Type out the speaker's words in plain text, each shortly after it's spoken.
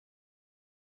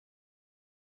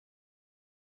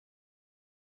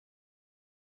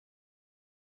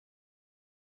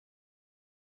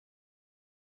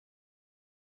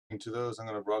to those. I'm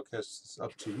going to broadcast this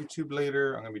up to YouTube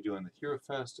later. I'm going to be doing the Hero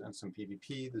Fest and some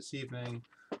PvP this evening.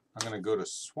 I'm going to go to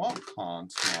SwampCon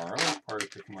tomorrow, probably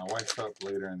picking my wife up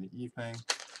later in the evening,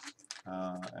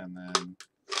 and then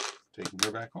taking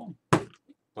her back home.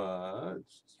 But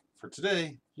for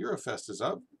today, Hero Fest is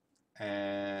up,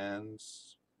 and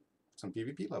some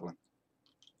PvP leveling.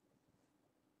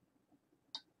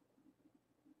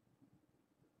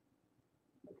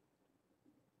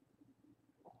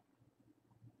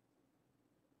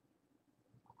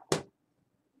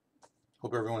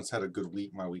 Hope everyone's had a good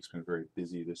week. My week's been very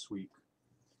busy this week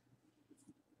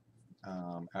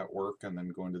at work and then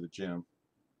going to the gym.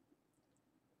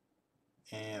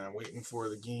 And I'm waiting for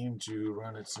the game to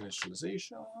run its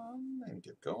initialization and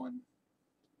get going.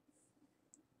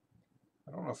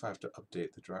 I don't know if I have to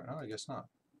update the drive. No, I guess not.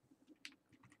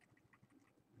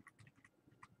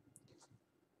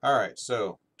 Alright,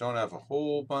 so don't have a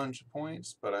whole bunch of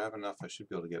points, but I have enough. I should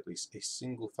be able to get at least a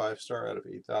single 5-star out of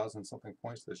 8,000 something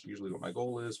points. That's usually what my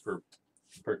goal is for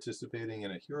participating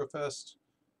in a Hero Fest.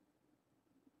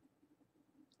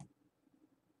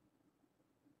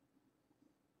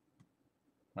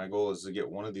 My goal is to get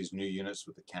one of these new units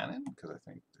with the cannon, because I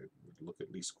think it would look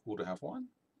at least cool to have one.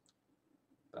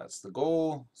 That's the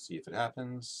goal. See if it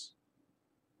happens.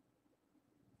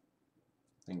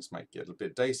 Things might get a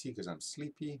bit dicey because I'm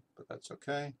sleepy, but that's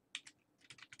okay.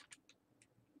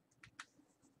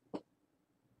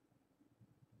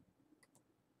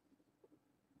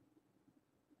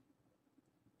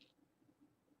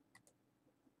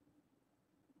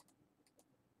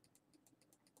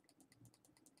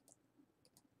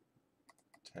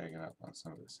 Tagging up on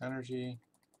some of this energy.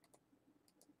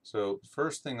 So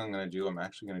first thing I'm going to do, I'm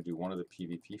actually going to do one of the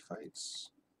PvP fights,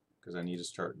 because I need to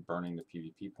start burning the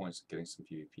PvP points and getting some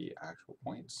PvP actual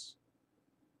points.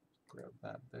 Grab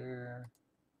that there.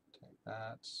 Take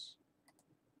that.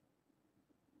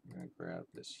 I'm going to grab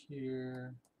this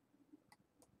here.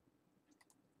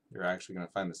 You're actually going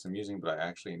to find this amusing, but I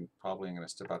actually probably am going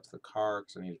to step out to the car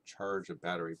because I need to charge a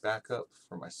battery backup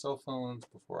for my cell phones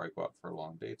before I go out for a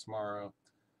long day tomorrow.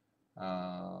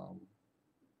 Alright,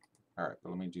 but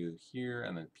let me do here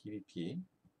and then PvP.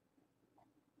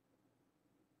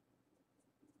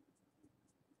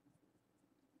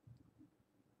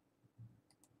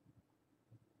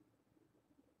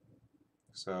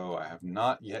 So I have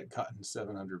not yet gotten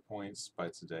 700 points by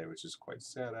today, which is quite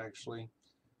sad actually.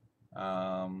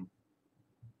 I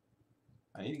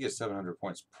need to get 700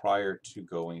 points prior to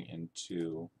going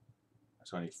into,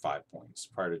 so I need 5 points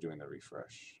prior to doing the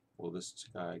refresh. Will this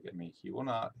guy get me? He will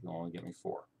not. He will only get me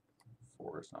 4.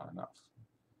 4 is not enough.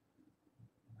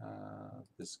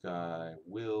 This guy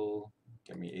will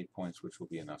get me 8 points, which will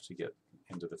be enough to get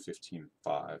into the 15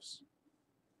 fives.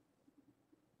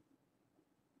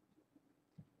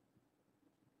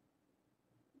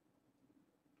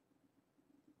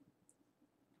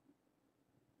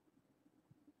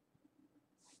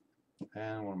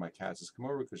 And one of my cats has come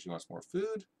over because she wants more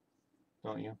food,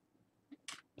 don't you?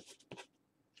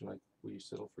 Will you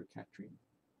settle for cat treat?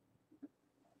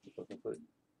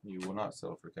 You will not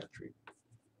settle for cat treat.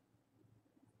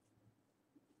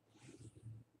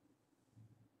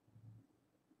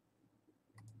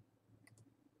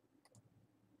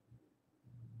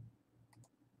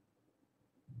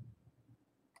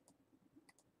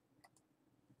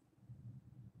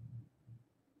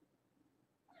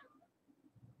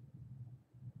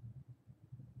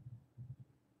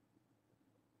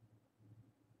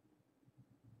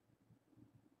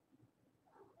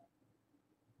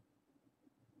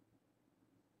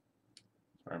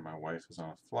 Sorry, my wife is on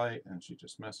a flight and she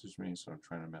just messaged me, so I'm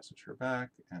trying to message her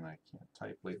back, and I can't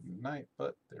type late in the night,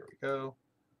 but there we go.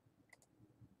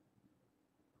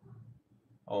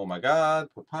 Oh my god,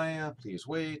 papaya, please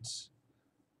wait.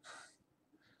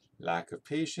 Lack of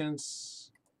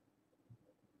patience.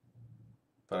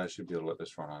 But I should be able to let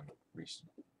this run on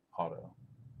auto.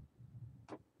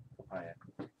 Papaya.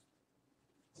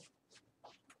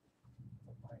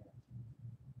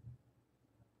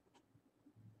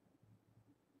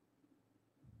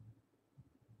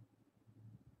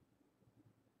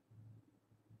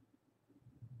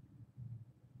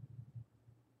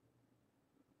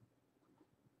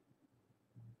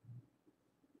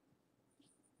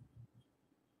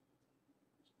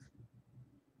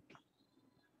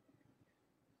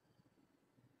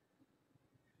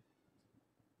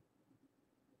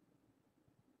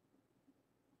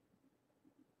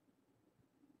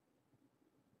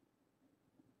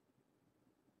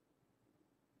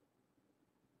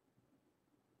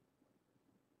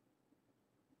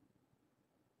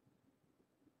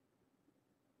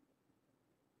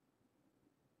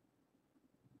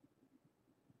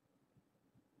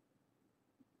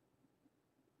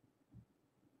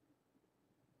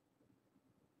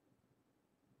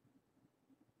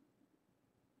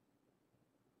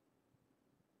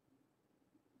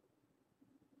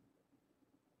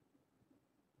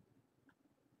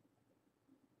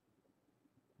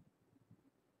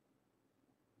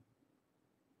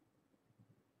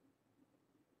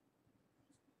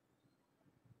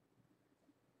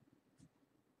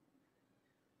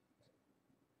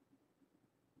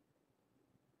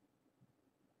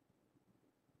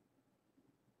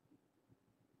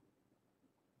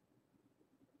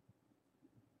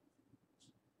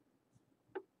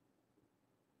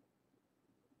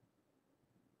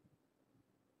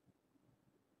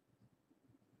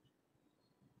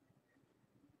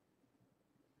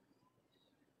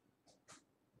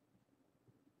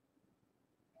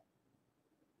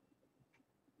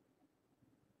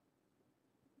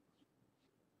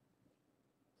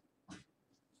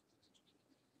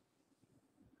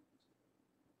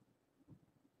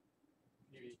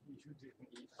 You didn't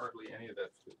eat hardly any of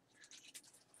that food.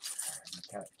 My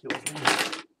cat kills me.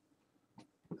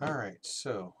 Alright,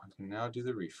 so I can now do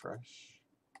the refresh.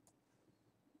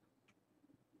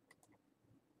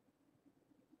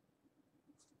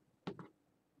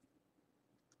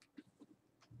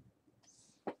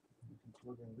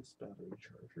 Plug in this battery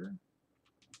charger.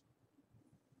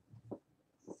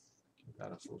 Give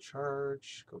that a full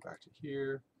charge. Go back to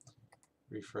here.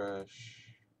 Refresh.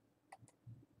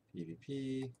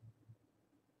 PvP.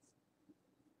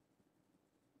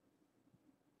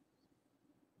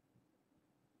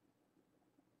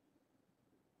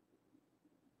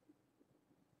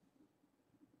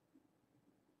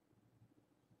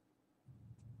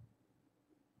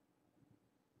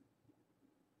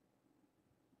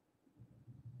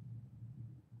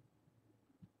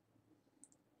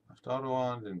 Left auto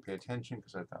on, didn't pay attention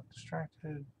because I got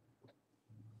distracted.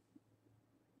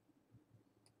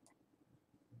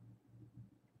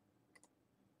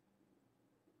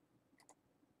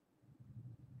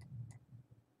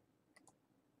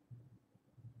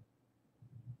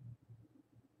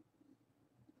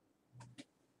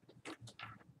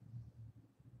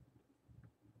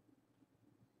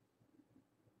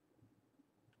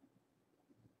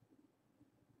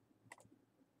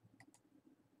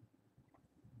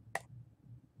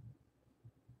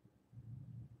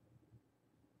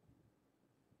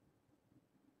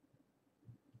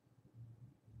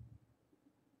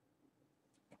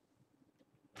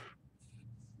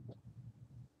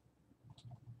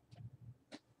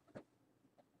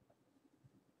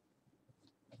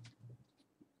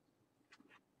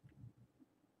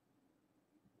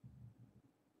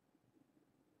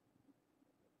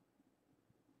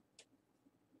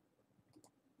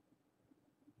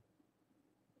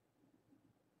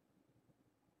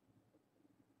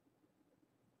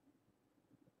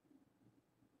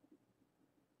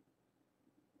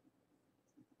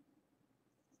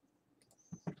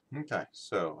 Okay,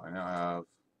 so I now have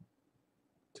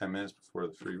 10 minutes before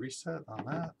the free reset on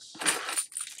that.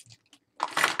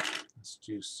 Let's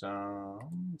do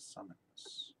some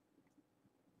summons.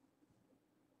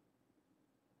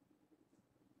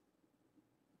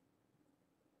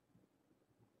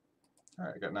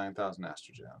 Alright, I got 9,000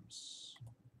 Astrogems.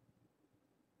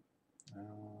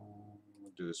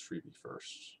 We'll do this freebie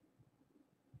first.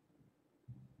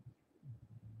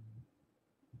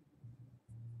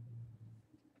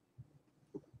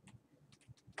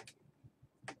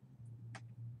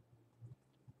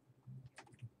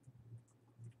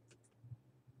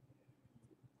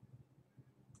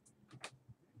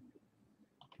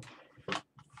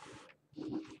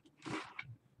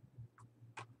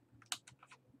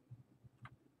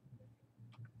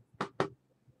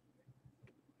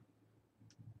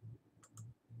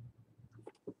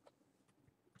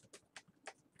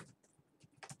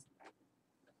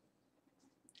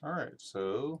 Alright,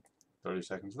 so 30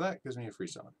 seconds of that gives me a free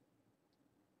summon.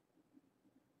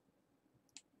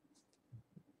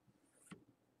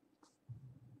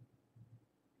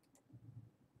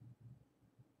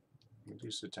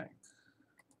 Medusa tank.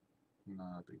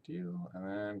 Not a big deal. And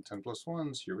then 10 plus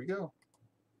 1s, here we go.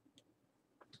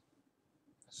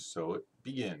 So it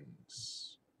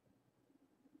begins.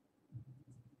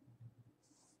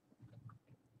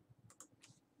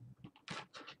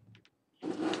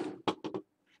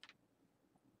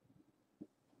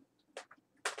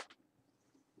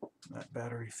 That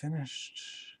battery finished.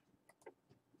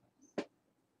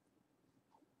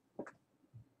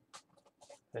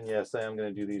 And yes, I am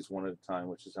going to do these one at a time,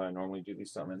 which is how I normally do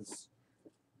these summons.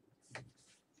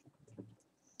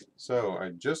 So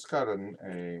I just got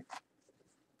a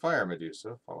Fire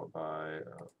Medusa, followed by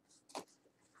a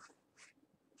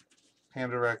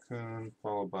Panda Raccoon,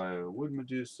 followed by a Wood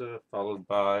Medusa, followed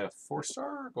by a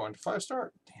 4-star, going to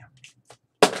 5-star. Damn.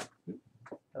 That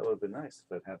would have been nice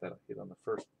if I'd had that hit on the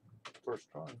first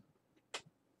drawing.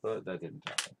 But that didn't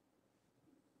happen.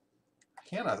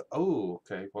 Hannah. Oh,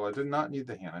 okay. Well, I did not need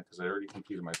the Hannah because I already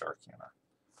completed my Dark Hannah.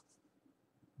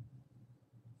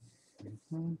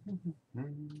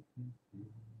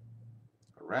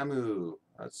 Ramu.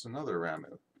 That's another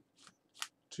Ramu.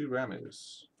 2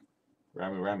 Ramus.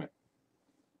 Ramu.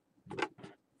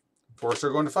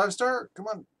 4-star going to 5-star? Come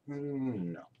on.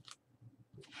 No.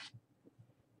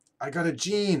 I got a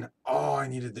gene. Oh, I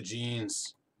needed the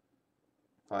genes.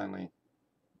 Finally.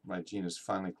 My gene is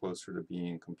finally closer to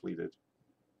being completed.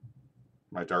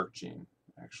 My dark gene,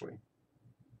 actually.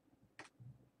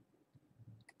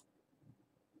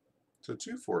 So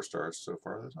 2 4-stars so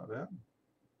far. That's not bad.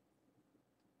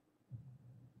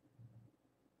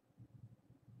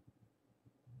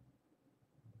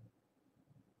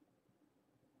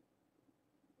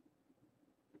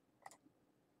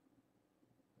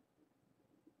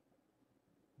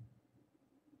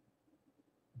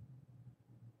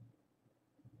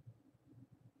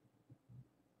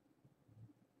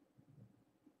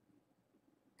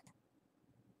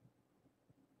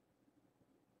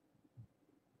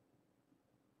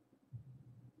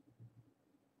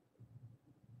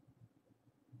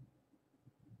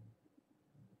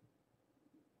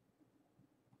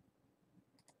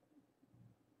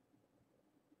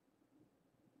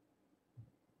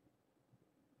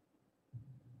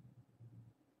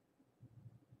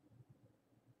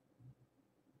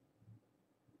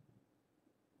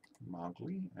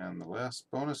 Mowgli. And the last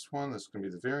bonus one that's going to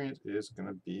be the variant is going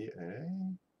to be a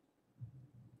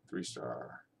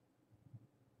 3-star.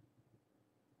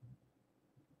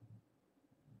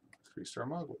 3-star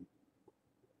Mowgli.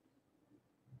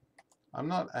 I'm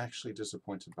not actually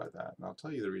disappointed by that, and I'll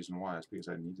tell you the reason why. It's because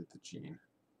I needed the gene.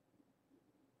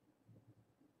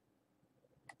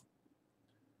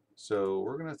 So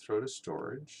we're going to throw to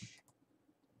storage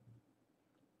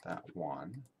that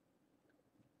one,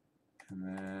 and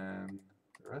then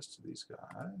the rest of these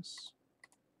guys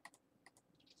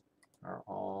are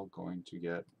all going to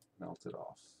get melted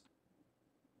off.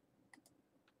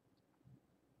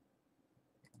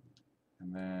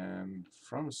 And then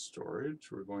from storage,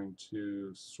 we're going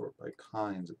to sort by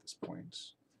kinds at this point.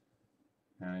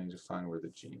 And I need to find where the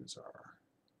genes are,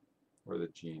 where the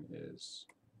gene is.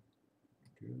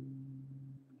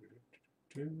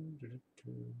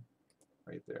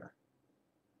 Right there.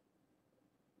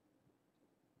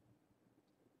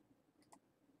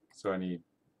 So I need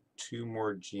 2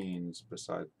 more genes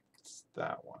besides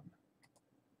that one.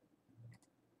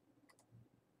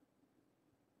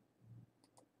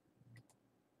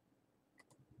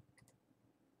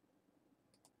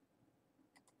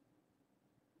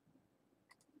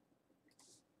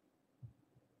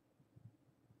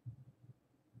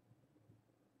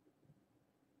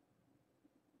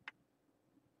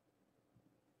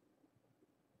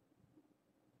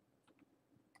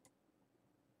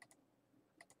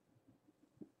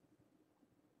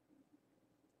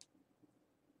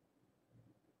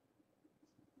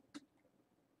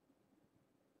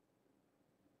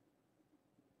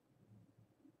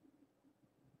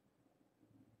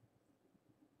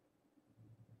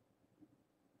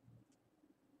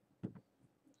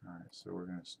 Alright, so we're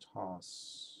going to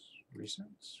toss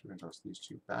recents. We're going to toss these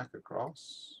 2 back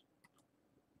across.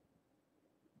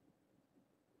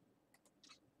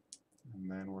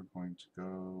 And then we're going to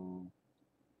go,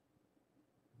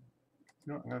 you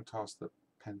know what, I'm going to toss the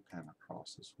pen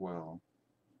across as well.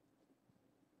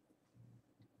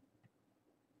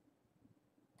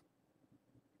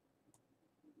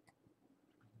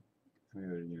 Any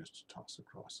other units to toss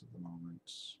across at the moment?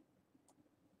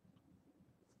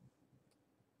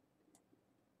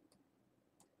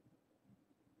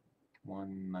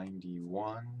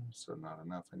 $191, so not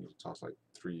enough. I need to toss like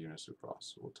 3 units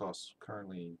across. So we'll toss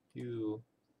currently you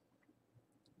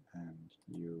and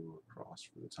you across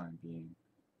for the time being.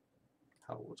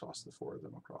 Hell, we'll toss the 4 of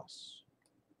them across.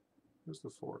 Who's the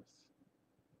 4th?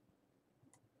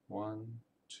 1,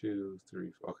 2,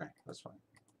 3, 4. Okay, that's fine.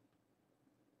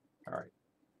 Alright,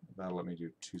 that'll let me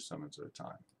do 2 summons at a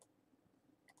time.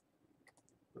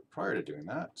 But prior to doing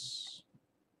that,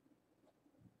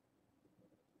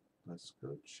 let's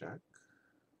go check.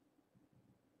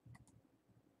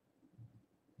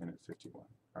 Minute 51.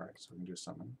 Alright, so we can do a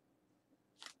summon.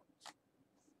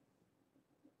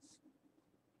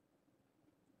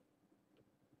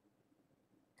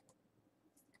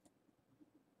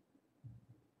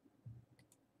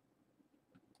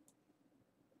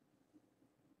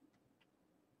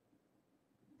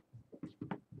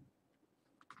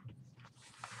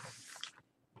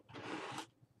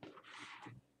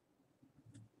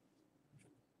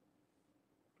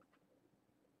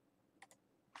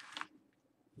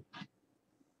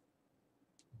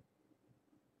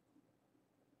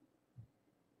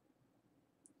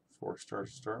 Four stars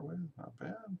to start with, not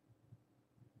bad.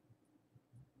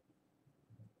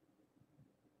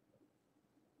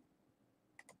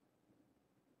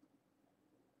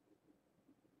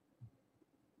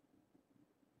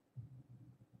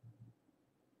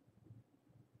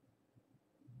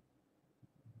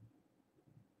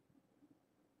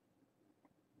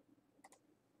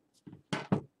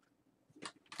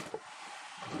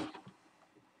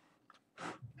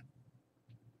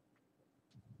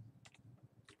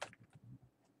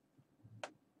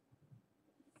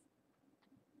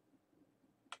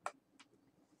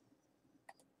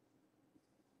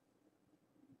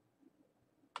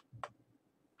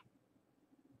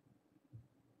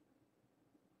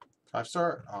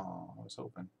 Five-star? Oh, I was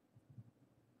hoping.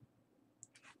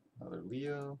 Another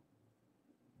Leo.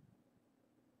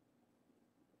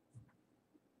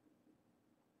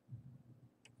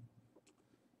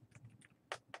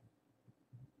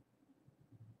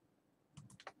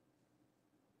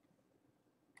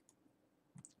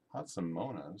 Had some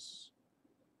Monas.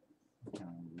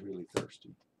 I'm really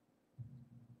thirsty.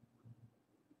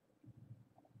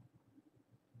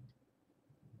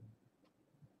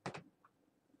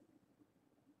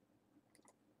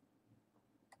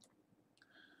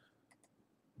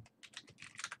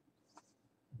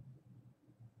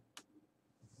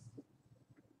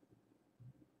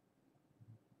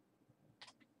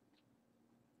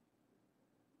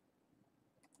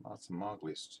 Lots of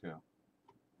Mowgli's too.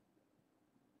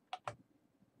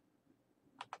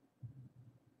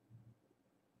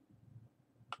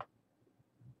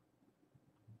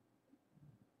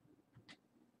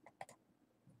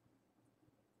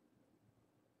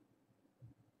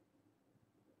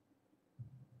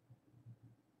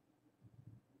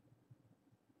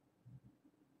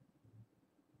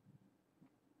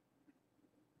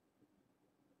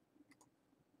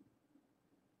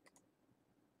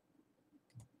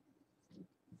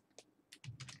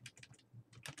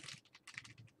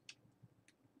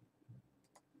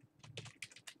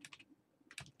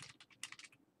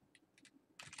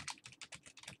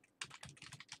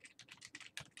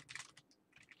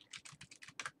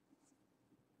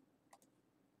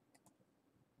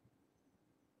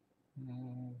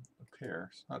 A pair.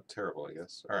 It's not terrible, I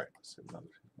guess. All right, let's hit another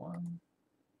 1.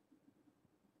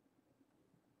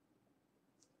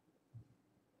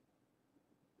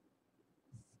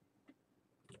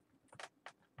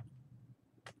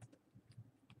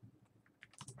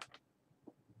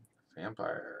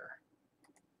 Vampire.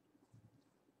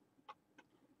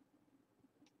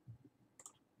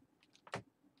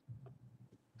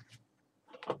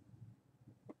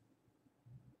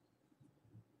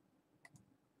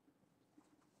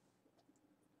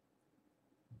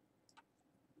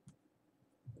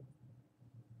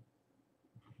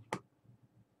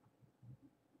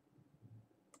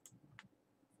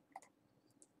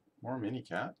 More mini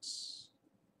cats.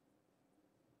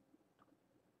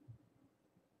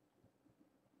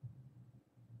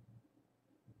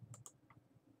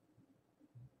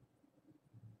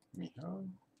 Miho.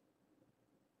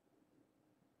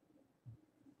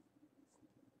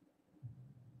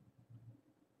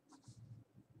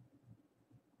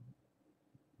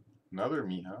 Another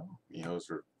Miho. Mihos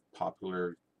are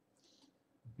popular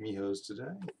Mihos today.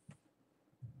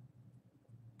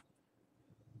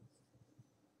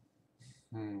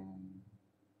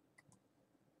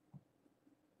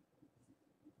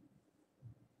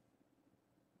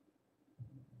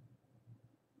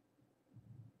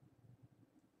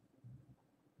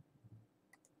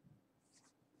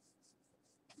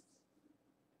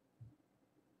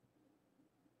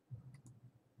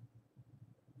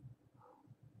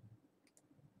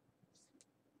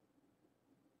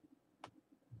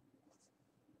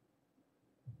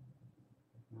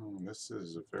 This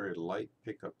is a very light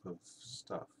pickup of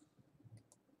stuff.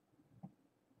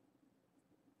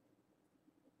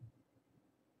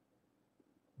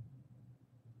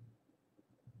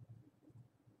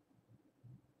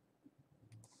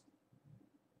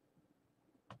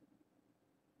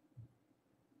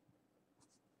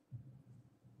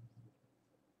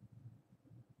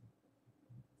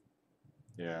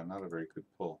 Yeah, not a very good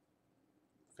pull.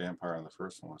 Vampire on the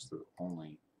first one was the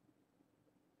only.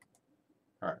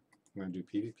 Alright, I'm going to do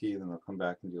PvP, then I'll come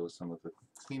back and deal with some of the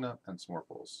cleanup and some more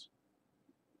pulls.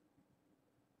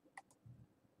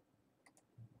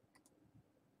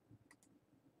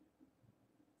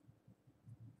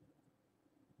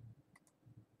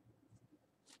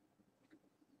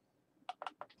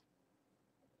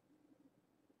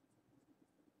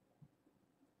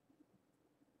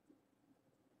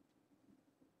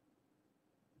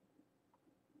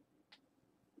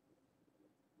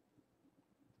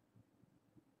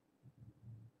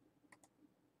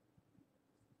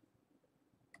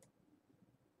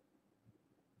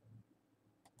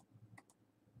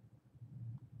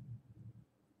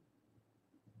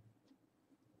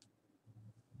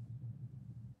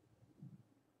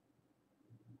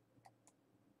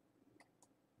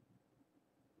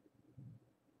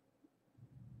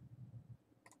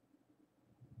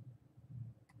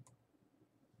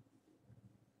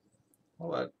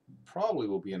 Well, that probably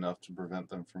will be enough to prevent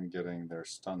them from getting their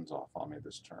stuns off on me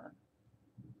this turn.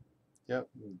 Yep,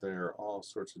 they're all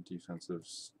sorts of defensive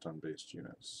stun-based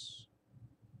units.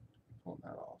 Pulling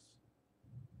that off.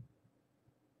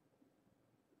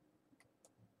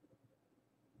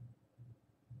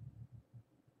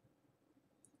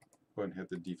 Go ahead and hit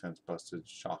the defense busted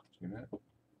shocked unit.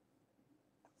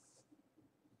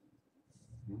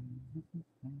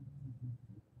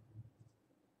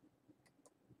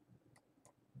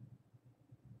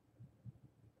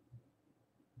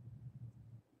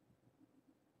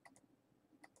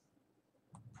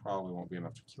 Probably won't be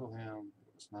enough to kill him.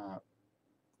 It's not.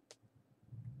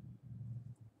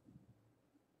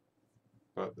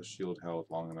 But the shield held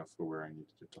long enough for where I needed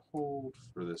it to hold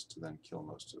for this to then kill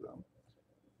most of them.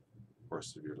 Or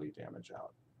severely damage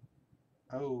out.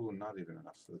 Oh, not even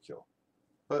enough for the kill.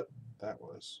 But that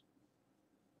was.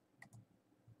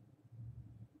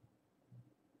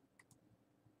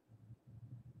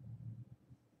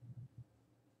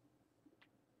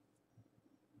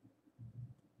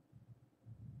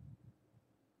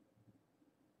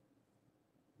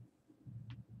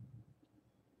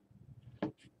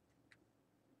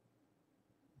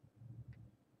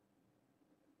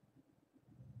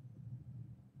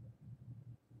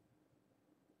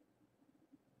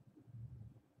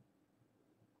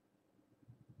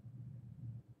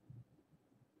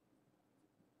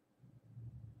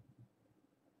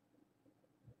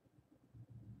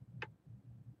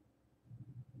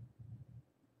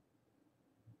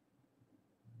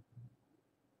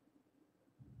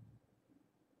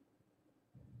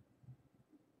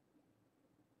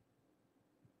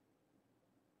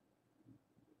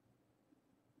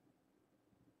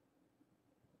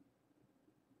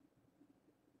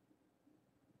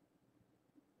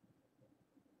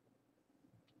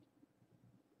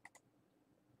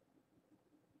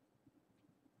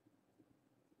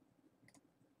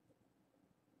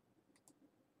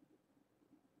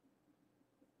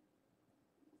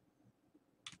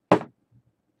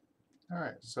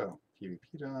 Alright, so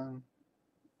PvP done.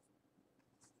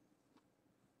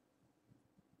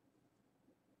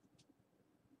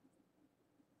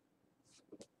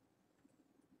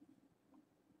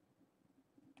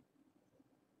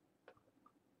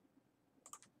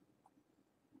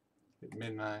 Hit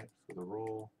midnight for the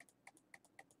roll.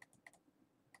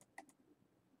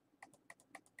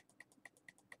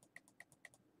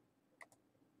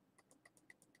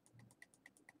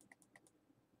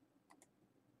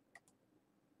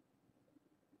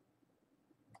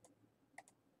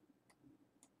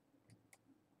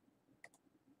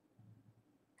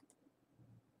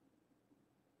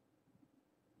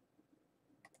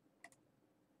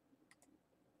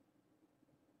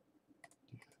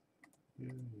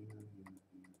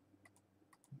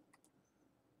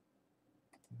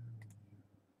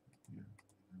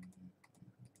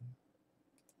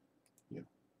 Yeah.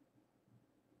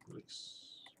 Release.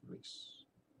 Release.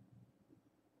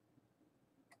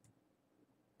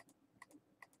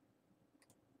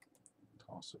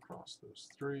 Toss across those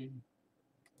three.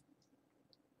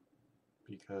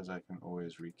 Because I can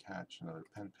always recatch another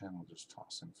pen, we'll just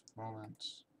toss in for the moment.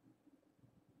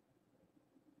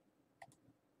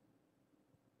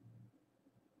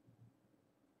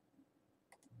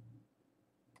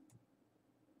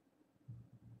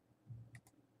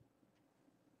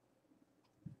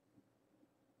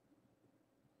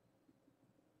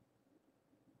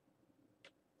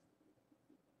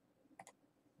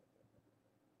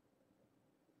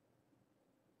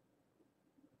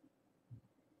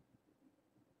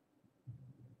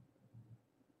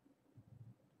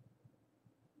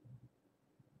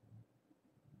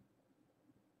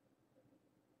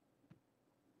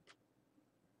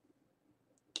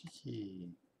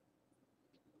 Key.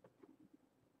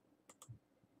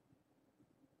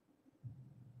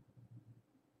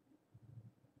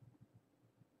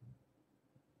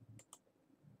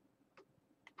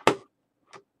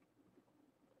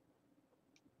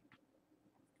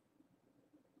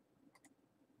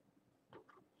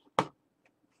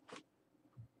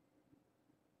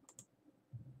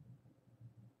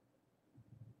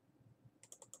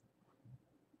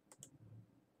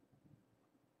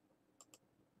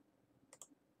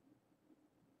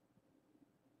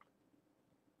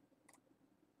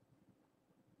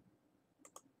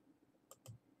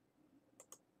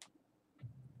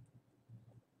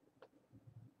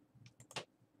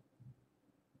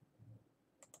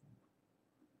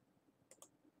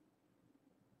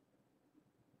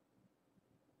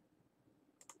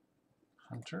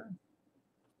 Hunter.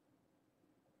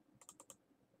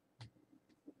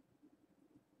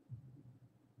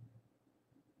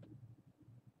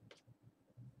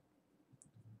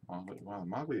 Wow, the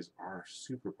Moglies are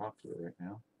super popular right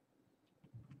now.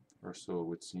 Or so it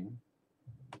would seem.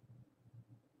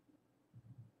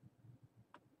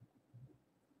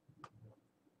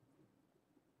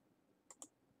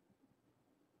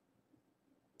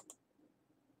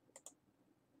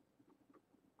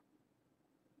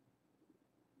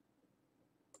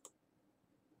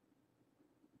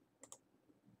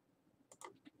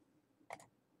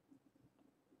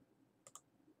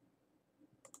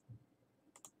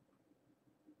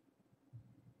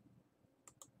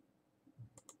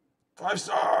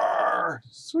 Five-star!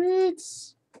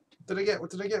 Sweets! What did I get? What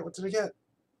did I get? What did I get?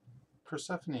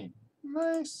 Persephone.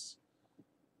 Nice.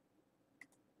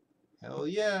 Hell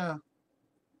yeah.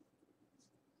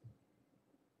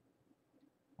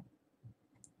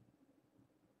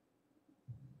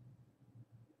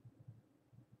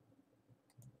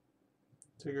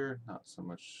 Tigger, not so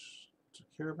much to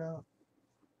care about.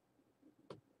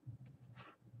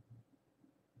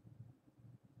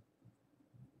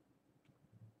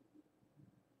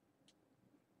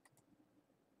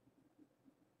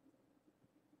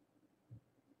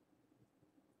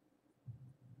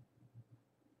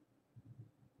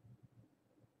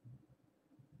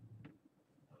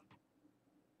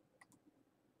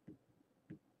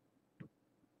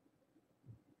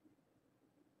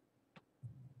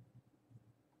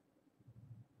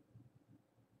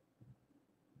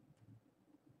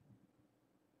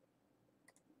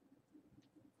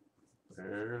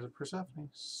 There's a Persephone.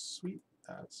 Sweet.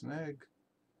 That's an egg.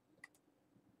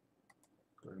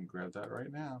 Go ahead and grab that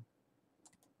right now.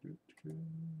 Thank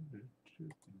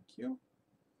you.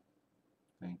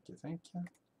 Thank you, thank you.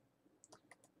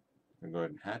 I'm going to go ahead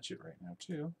and hatch it right now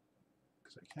too,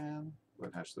 because I can. Go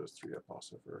ahead and hatch those three up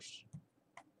also first.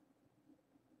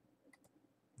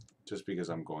 Just because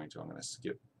I'm going to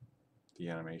skip the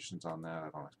animations on that. I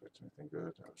don't expect anything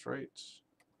good. I was right.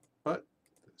 But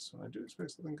this one I do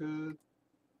expect something good.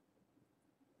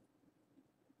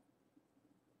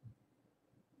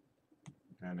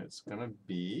 And it's going to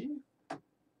be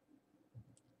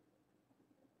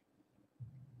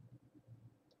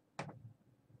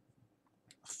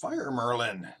Fire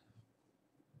Merlin.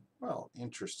 Well,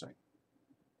 interesting.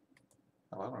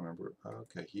 Oh, I don't remember.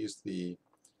 Okay, he's the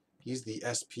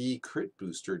SP crit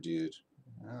booster dude.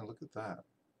 Oh, look at that.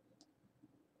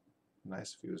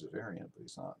 Nice if he was a variant, but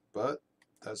he's not. But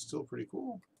that's still pretty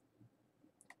cool.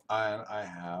 And I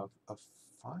have a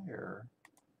Fire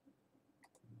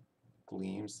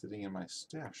Gleam sitting in my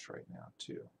stash right now,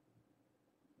 too.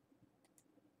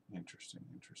 Interesting,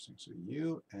 interesting. So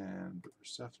you and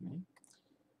Persephone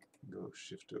go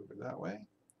shift over that way.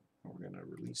 And we're going to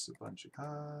release a bunch of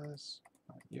guys.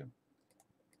 Not you.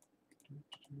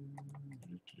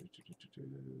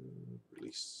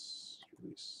 Release,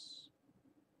 release.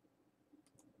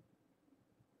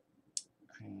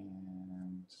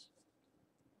 And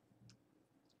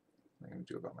what am I going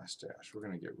to do about my stash? We're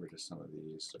going to get rid of some of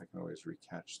these so I can always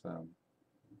recatch them.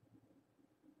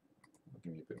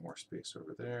 Give me a bit more space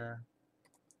over there.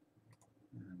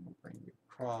 And we'll bring you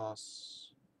across.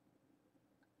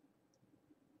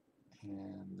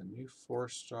 And the new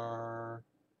 4-star,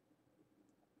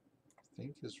 I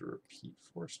think, is a repeat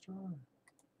 4-star.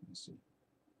 Let me see.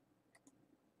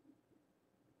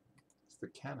 It's the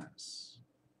Canas.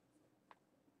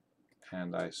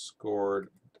 And I scored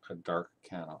a dark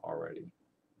Cana already.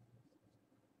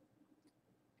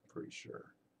 Pretty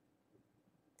sure.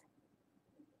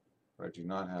 What I do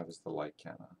not have is the light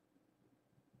Cana.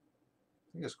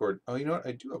 I think I scored, oh, you know what?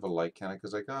 I do have a light Cana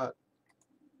because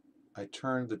I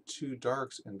turned the 2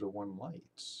 darks into 1 light,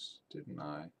 didn't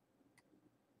I?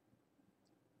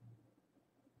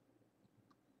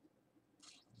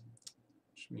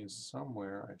 Which means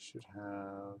somewhere I should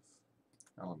have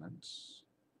elements.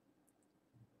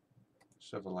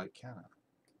 Should have a light Cana.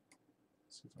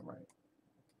 Let's see if I'm right.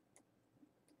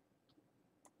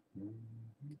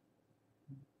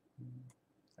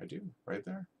 I do, right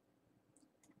there.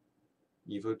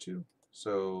 Evo 2.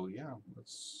 So yeah,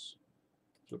 let's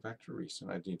go back to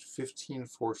recent. I need 15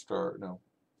 4-star, no.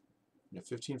 Yeah,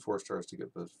 15 4-stars to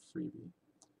get the freebie.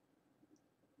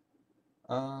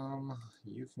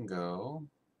 You can go.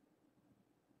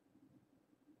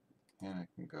 Hannah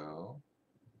can go.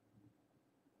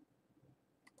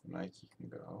 Nike can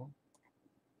go.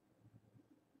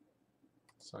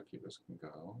 Succubus can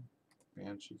go.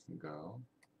 Banshee can go.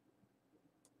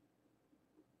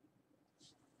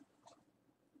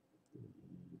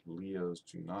 The Leos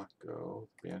do not go.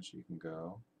 Banshee can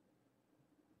go.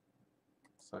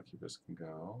 Succubus can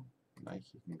go.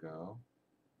 Nike can go.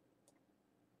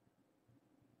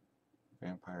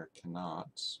 Vampire cannot,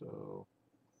 so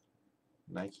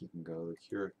Nike can go, the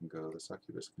Cura can go, the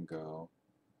Succubus can go.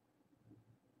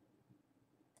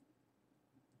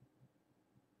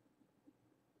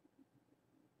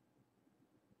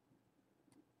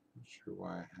 Not sure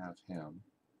why I have him.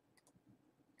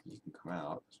 He can come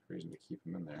out. There's a reason to keep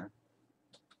him in there.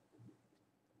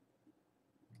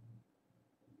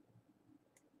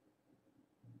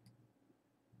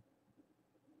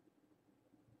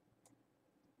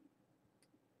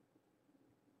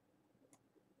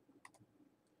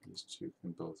 These two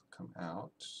can both come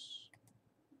out. So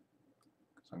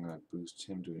I'm going to boost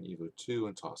him to an Evo 2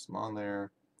 and toss him on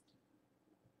there.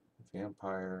 The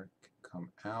Vampire can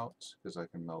come out because I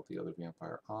can melt the other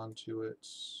Vampire onto it.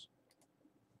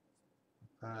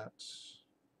 Like that.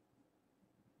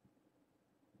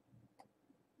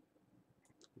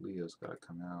 Leo's got to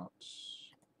come out.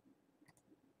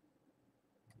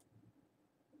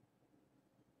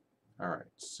 Alright,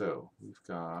 so we've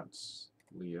got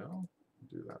Leo.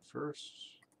 Do that first.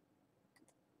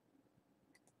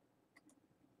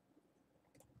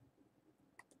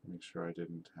 Make sure I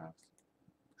didn't have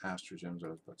Astro Gems I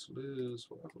was about to lose.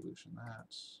 We'll evolution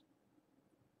that.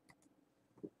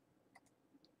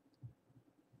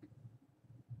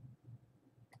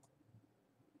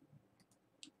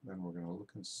 Then we're going to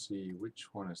look and see which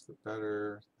one is the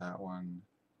better. That one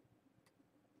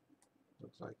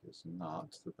looks like it's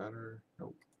not the better.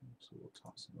 Nope. So we'll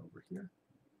toss him over here.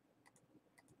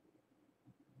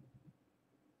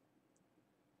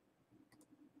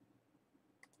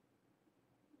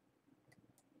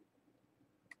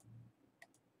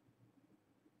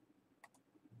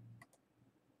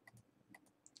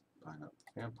 Line up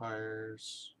the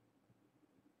vampires.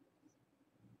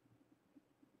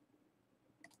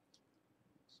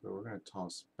 So we're going to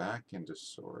toss back into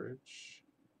storage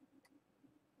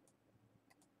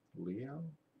Leo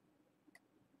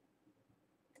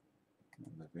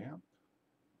and the vamp.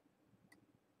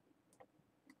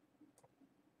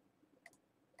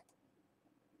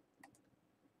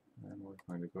 And we're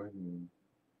going to go ahead and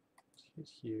hit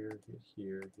here, hit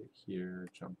here, hit here,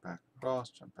 jump back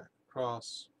across.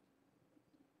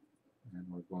 And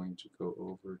we're going to go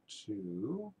over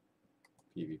to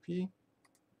PvP,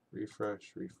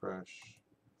 refresh,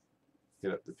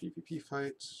 hit up the PvP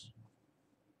fights.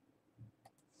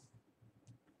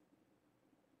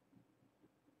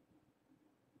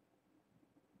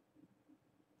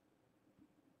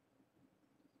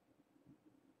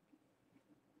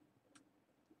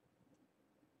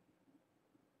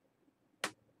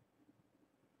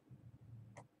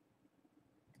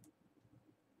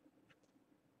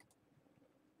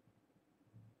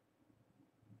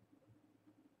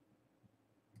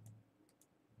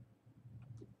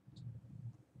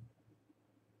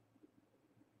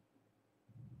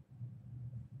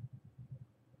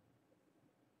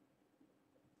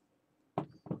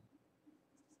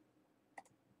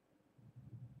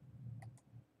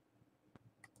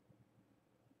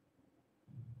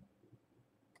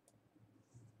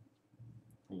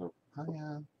 Hello,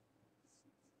 hiya.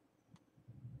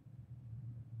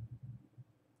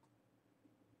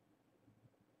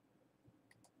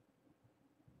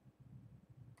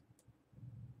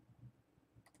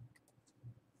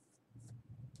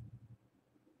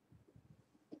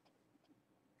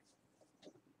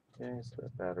 Okay, so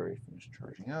that battery finished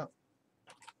charging up.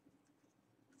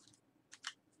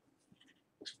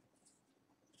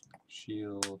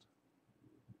 Shield.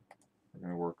 We're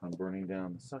going to work on burning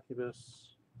down the succubus.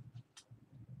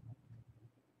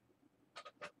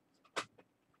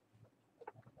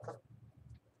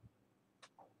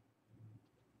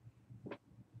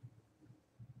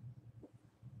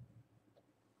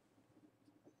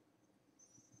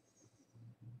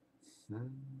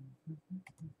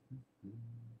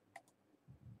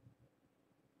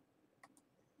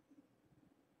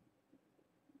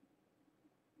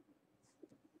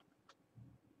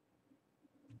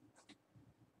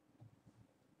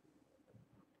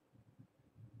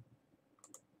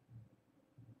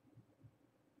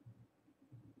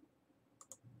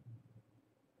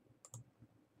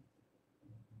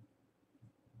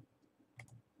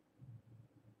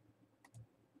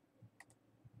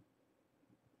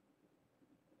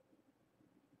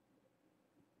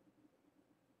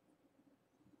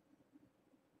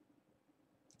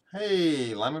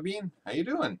 Hey, Lima Bean, how you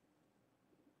doing?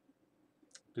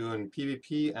 Doing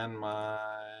PvP and my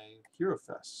Hero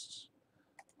Fest.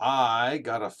 I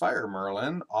got a Fire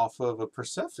Merlin off of a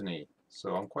Persephone,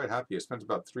 so I'm quite happy. I spent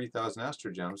about 3,000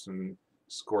 Astro Gems and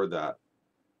scored that.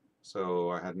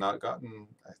 So I had not gotten,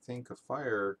 I think, a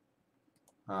Fire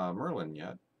Merlin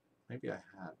yet. Maybe I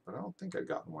had, but I don't think I'd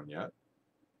gotten one yet.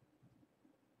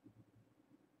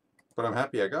 But I'm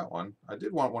happy I got one. I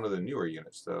did want one of the newer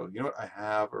units, though. You know what I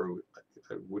have, or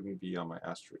it wouldn't be on my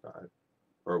Astro Guide,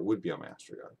 or it would be on my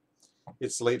Astro Guide.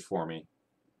 It's late for me.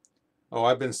 Oh,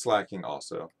 I've been slacking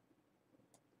also.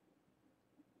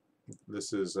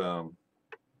 This is, a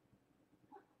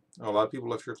lot of people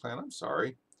left your clan. I'm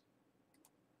sorry.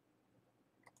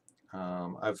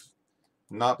 I've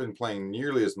not been playing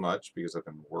nearly as much because I've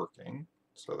been working,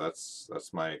 so that's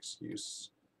my excuse.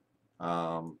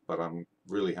 But I'm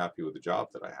really happy with the job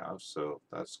that I have, so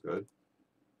that's good.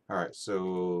 All right,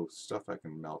 so stuff I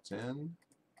can melt in.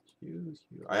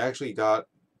 I actually got,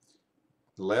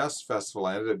 last festival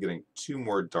I ended up getting 2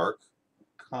 more dark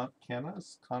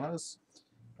kanas,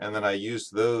 and then I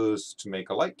used those to make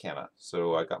a light kana.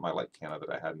 So I got my light kana that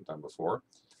I hadn't done before.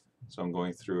 So I'm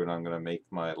going through and I'm going to make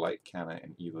my light kana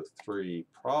in EVO 3.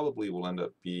 Probably will end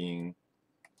up being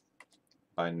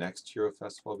by next Hero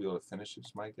Festival I'll be able to finish it,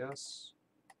 is my guess.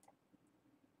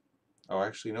 Oh,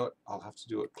 actually, you know what? I'll have to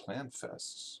do it Clan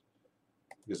Fests.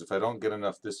 Because if I don't get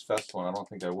enough this festival, and I don't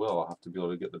think I will, I'll have to be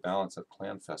able to get the balance at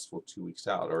Clan Festival 2 weeks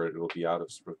out, or it will be out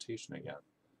of rotation again.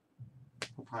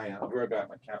 Hi, I'll be right back.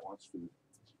 My cat wants food.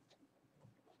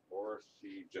 Or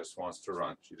she just wants to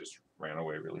run. She just ran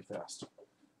away really fast. I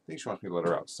think she wants me to let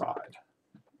her outside.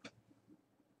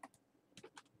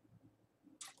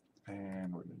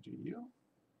 And we're going to do you,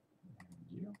 and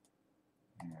you,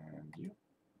 and you.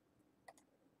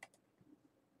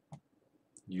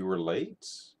 You were late?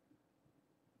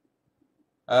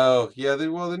 Oh, yeah,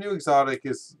 well, the new exotic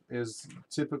is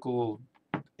typical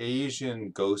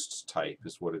Asian ghost type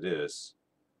is what it is.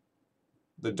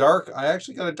 The dark, I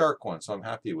actually got a dark one, so I'm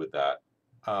happy with that.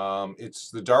 It's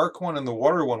the dark one, and the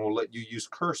water one will let you use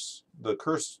the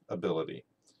curse ability.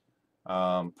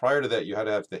 Prior to that, you had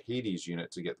to have the Hades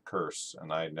unit to get the curse,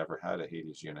 and I never had a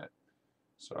Hades unit,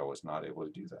 so I was not able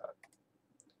to do that.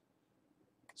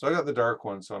 So I got the dark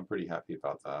one, so I'm pretty happy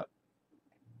about that.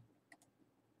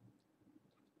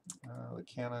 The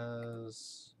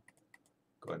Kanas,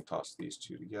 go ahead and toss these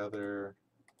 2 together.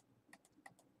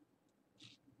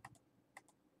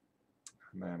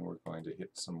 And then we're going to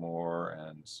hit some more,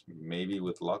 and maybe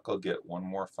with luck I'll get one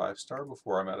more 5-star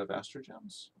before I'm out of Astro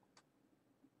Gems.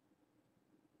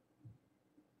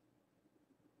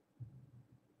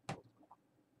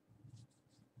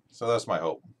 So that's my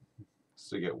hope, is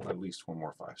to get at least one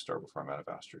more 5-star before I'm out of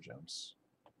Astro Gems.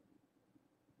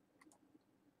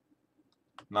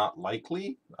 Not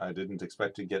likely. I didn't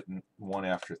expect to get one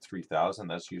after 3,000.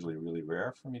 That's usually really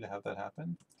rare for me to have that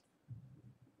happen.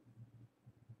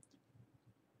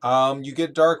 You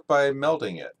get dark by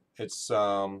melting it.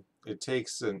 It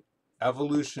takes an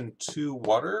evolution 2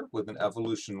 water with an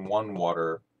evolution 1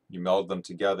 water. You meld them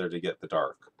together to get the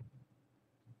dark.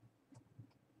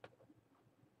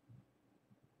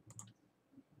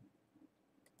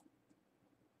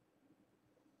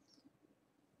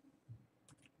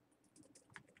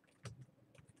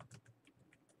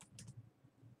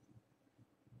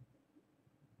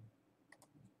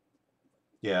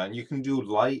 Yeah, and you can do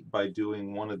light by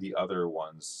doing one of the other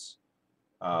ones,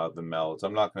 the melds.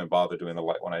 I'm not going to bother doing the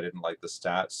light one. I didn't like the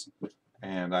stats,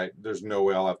 and there's no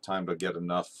way I'll have time to get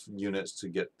enough units to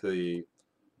get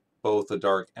both a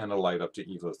dark and a light up to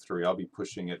Evo 3. I'll be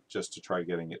pushing it just to try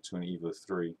getting it to an Evo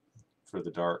 3 for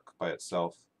the dark by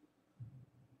itself.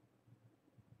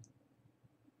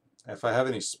 If I have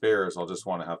any spares, I'll just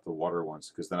want to have the water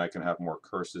ones, because then I can have more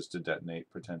curses to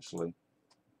detonate potentially.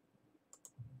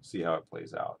 See how it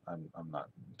plays out. I'm not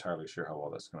entirely sure how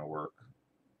well that's going to work.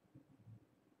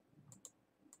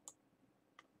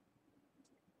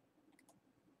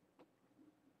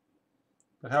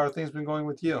 But how are things been going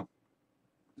with you?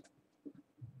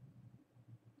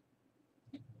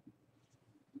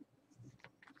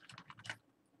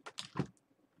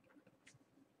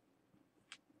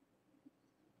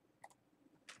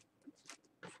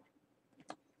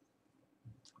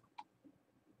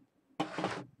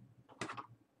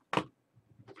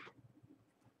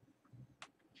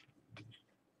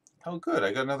 Oh, good.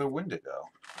 I got another Wendigo.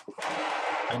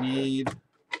 I need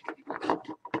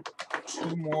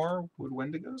 2 more Wood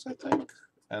Wendigos, I think.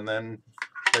 And then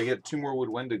if I get 2 more Wood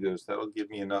Wendigos, that'll give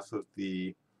me enough of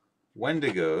the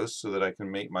Wendigos so that I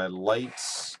can make my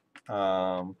lights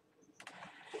unit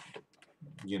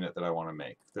that I want to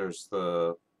make. There's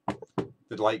the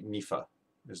light Nifa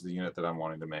is the unit that I'm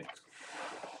wanting to make.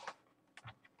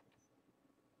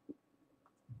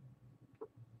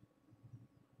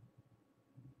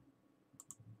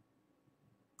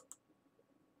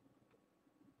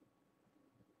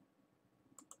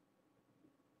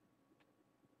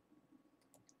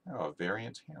 Oh, a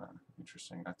variant Hannah.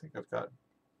 Interesting. I think I've got...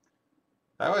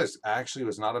 That was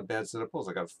not a bad set of pulls.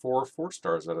 I got 4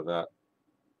 4-stars out of that.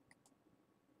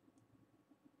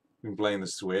 Been playing the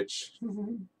Switch.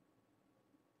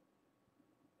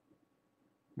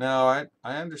 No, I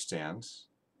understand.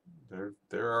 There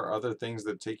are other things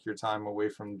that take your time away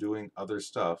from doing other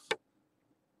stuff.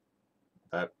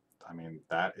 I mean,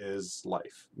 that is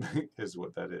life, is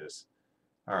what that is.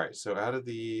 All right, so out of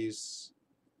these,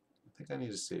 I think I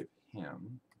need to save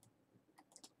him.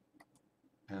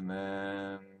 And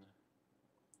then,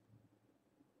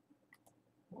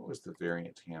 what was the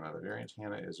variant Hannah? The variant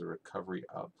Hannah is a recovery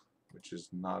up, which is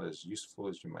not as useful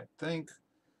as you might think.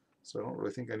 So I don't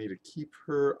really think I need to keep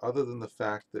her, other than the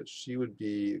fact that she would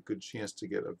be a good chance to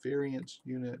get a variant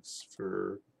units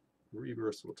for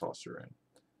Rebirth, so we'll toss her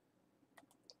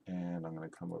in. And I'm going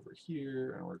to come over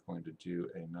here, and we're going to do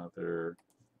another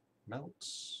melt.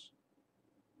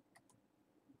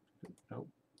 Nope.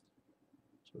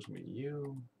 So it's going to be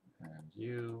you,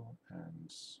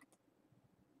 and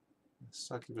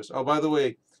Succubus. Oh, by the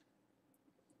way,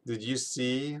 did you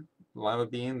see, Lima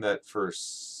Bean, that for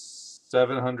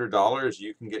 $700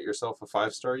 you can get yourself a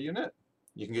 5-star unit?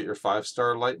 You can get your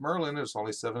 5-star Light Merlin. It's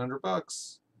only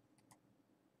 $700.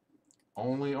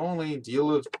 Only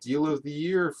deal of the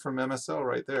year from MSL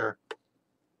right there.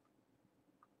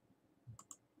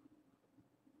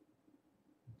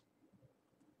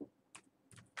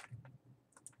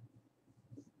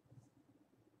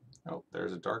 Oh,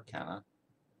 there's a Dark Hannah.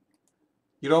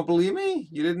 You don't believe me?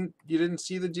 You didn't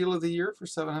see the deal of the year for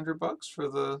 $700 for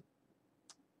the...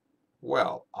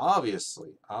 Well,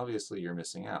 obviously you're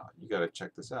missing out. You got to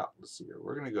check this out. Let's see here.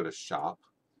 We're going to go to shop.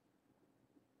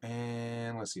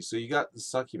 And let's see. So you got the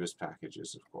Succubus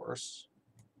packages, of course.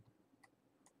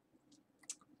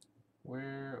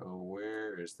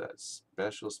 Where is that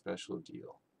special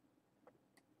deal?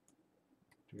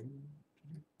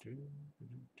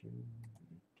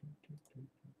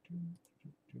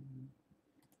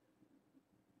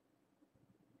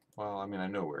 Well, I mean, I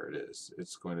know where it is.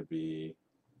 It's going to be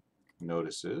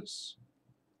notices,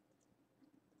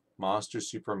 Monster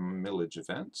Super Millage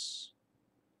events,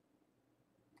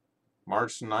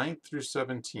 March 9th through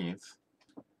 17th.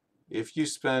 If you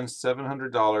spend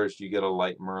 $700, you get a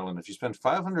Light Merlin. If you spend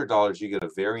 $500, you get a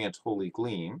Variant Holy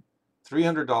Gleam.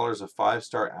 $300 a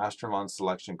 5-star Astromon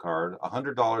selection card,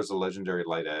 $100 a Legendary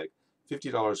Light Egg,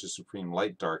 $50 a Supreme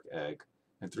Light Dark Egg,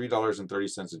 and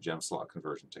 $3.30 a gem slot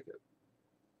conversion ticket.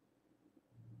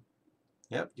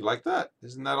 Yep, you like that?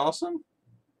 Isn't that awesome?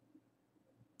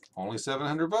 Only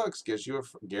 $700 gets you a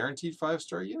guaranteed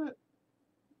 5-star unit.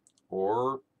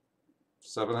 Or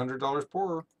 $700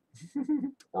 poorer.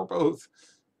 Or both.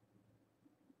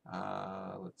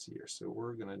 Let's see here. So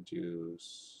we're going to do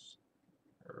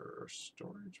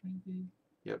storage maybe?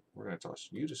 Yep, we're going to toss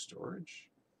you to storage.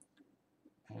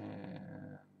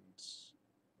 And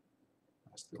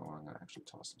that's the one I'm going to actually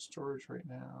toss in storage right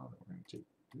now. Then we're going to take,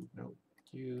 nope,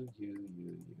 you are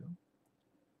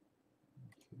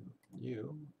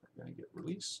going to get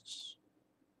released.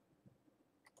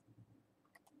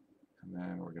 And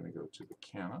then we're going to go to the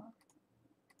Canna.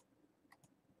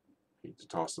 Hate to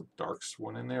toss a darks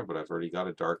one in there, but I've already got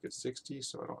a dark at 60,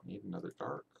 so I don't need another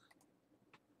dark.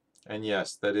 And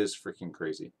yes, that is freaking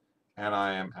crazy. And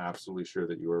I am absolutely sure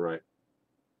that you were right.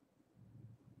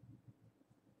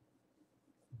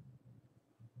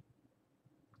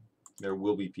 There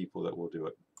will be people that will do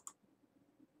it.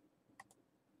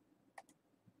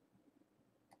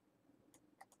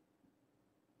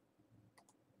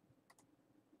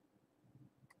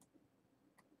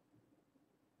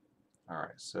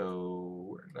 Alright, so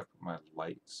where did I put my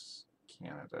lights?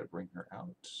 Canada, did I bring her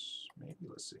out? Maybe,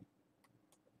 let's see.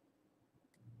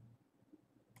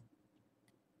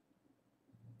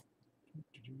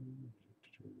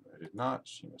 I did not.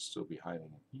 She must still be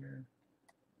hiding in here.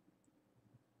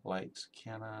 Lights,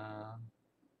 Canna.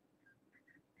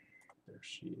 There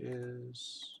she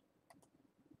is.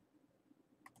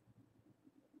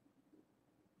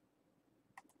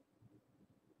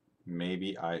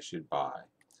 Maybe I should buy.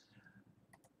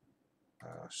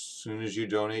 As soon as you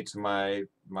donate to my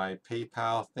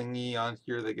PayPal thingy on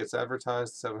here that gets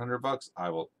advertised, $700, I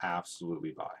will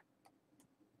absolutely buy.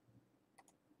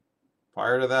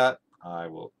 Prior to that, I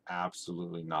will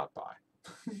absolutely not buy.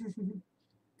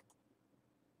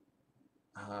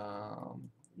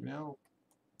 You know,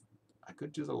 I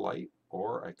could do the light,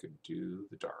 or I could do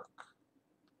the dark.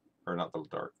 Or not the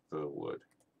dark, the wood.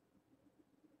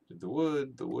 The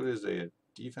wood is a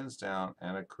defense down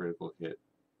and a critical hit.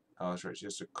 Oh, that's right,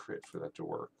 just a crit for that to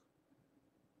work.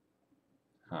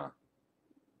 Huh.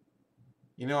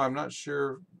 You know, I'm not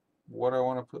sure what I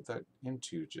want to put that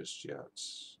into just yet.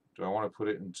 Do I want to put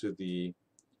it into the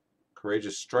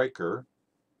Courageous Striker,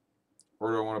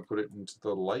 or do I want to put it into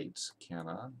the light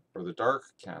Canna, or the dark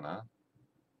Canna?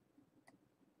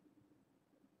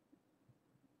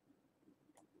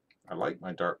 I like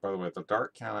my dark, by the way, the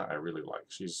dark Canna I really like.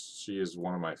 She is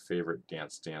one of my favorite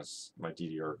Dance, my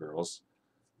DDR girls.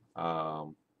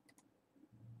 So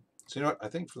you know what, I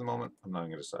think for the moment, I'm not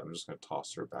going to decide. I'm just going to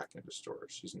toss her back into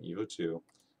storage. She's an Evo 2.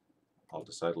 I'll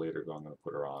decide later who I'm going to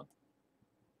put her on.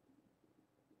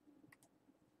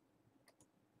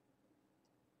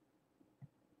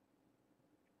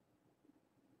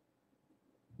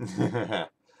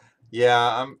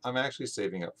 Yeah, I'm actually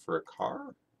saving up for a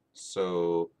car,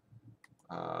 so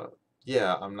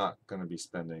yeah, I'm not going to be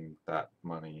spending that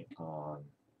money on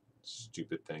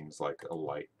stupid things like a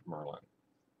Light Merlin.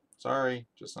 Sorry,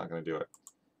 just not going to do it.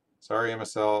 Sorry,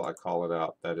 MSL, I call it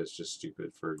out. That is just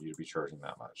stupid for you to be charging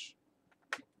that much.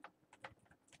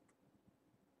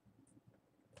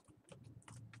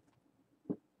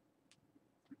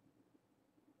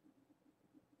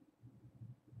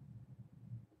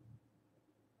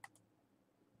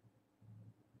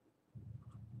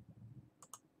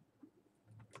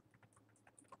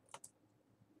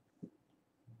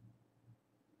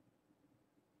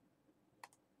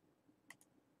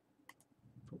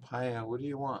 Papaya, what do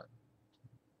you want?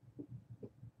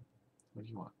 What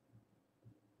do you want?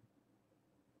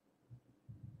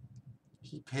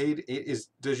 He paid.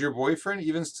 Does your boyfriend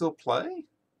even still play?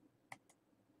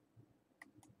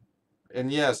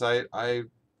 And yes, I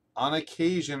on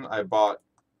occasion I bought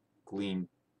Gleam,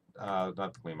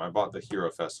 not Gleam. I bought the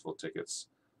Hero Festival tickets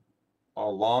I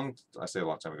say a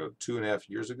long time ago, 2.5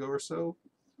 years ago or so.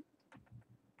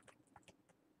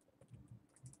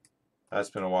 That's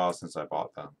been a while since I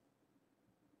bought them.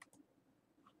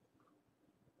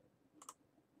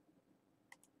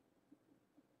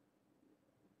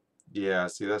 Yeah,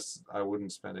 see, I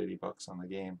wouldn't spend $80 on the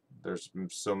game. There's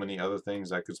so many other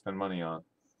things I could spend money on.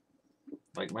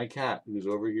 Like my cat, who's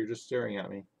over here just staring at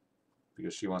me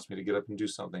because she wants me to get up and do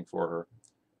something for her.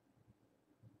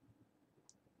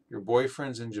 Your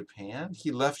boyfriend's in Japan? He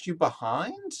left you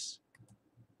behind?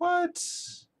 What?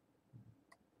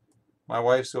 My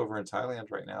wife's over in Thailand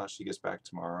right now. She gets back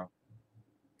tomorrow.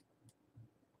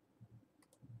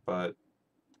 But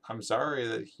I'm sorry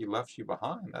that he left you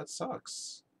behind. That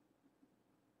sucks.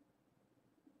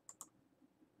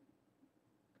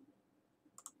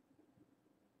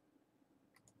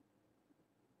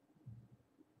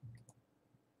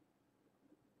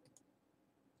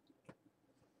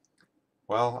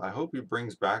 Well, I hope he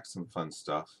brings back some fun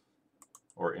stuff,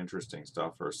 or interesting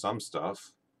stuff, or some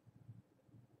stuff.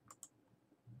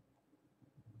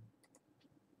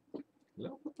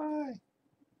 Hello, bye-bye.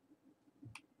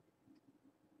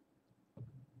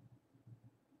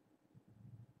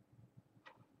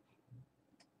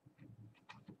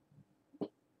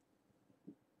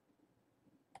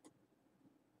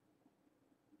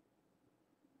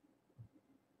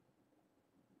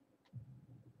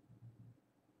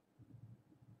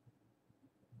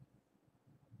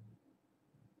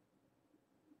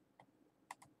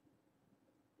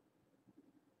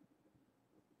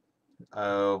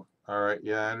 Oh, all right.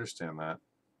 Yeah, I understand that.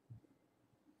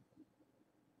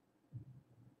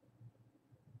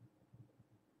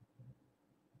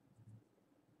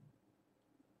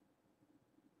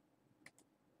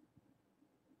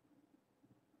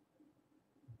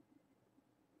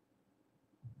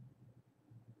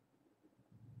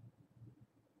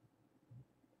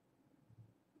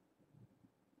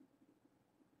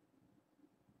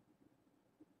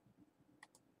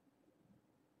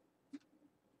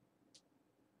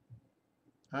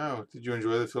 Oh, did you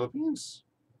enjoy the Philippines?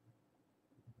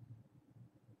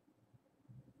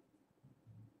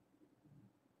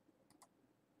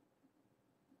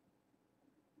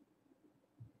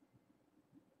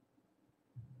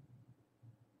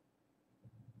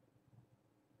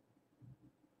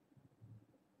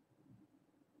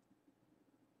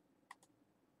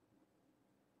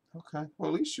 Okay. Well,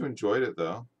 at least you enjoyed it,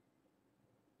 though.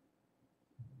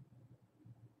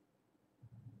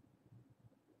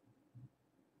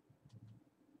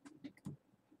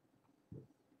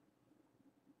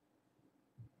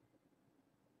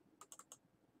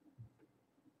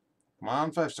 Come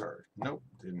on, 5-star. Nope,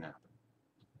 didn't happen.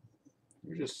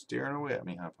 You're just staring away at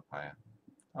me, huh, Papaya?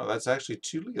 Oh, that's actually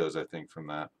 2 Leos, I think, from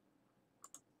that.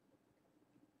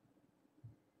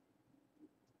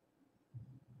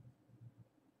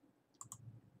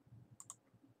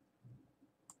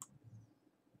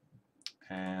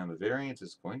 And the variant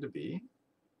is going to be,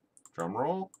 drum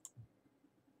roll,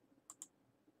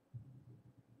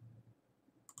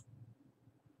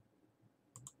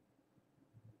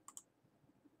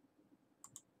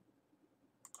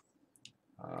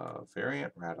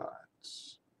 variant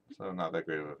Radites. So not that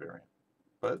great of a variant.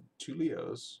 But 2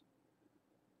 Leos.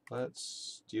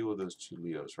 Let's deal with those 2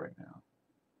 Leos right now.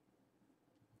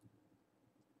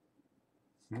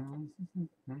 You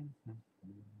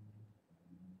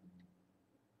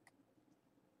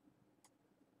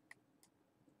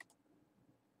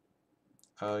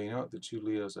know what? The 2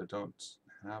 Leos, I don't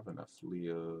have enough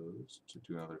Leos to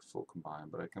do another full combine,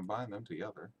 but I combine them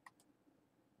together.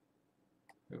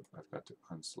 Oop, I've got to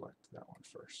unselect that one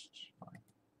first. Fine.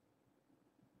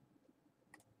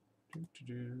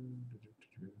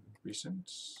 Recent,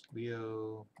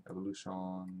 Leo,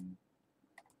 Evolution.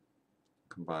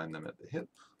 Combine them at the hip.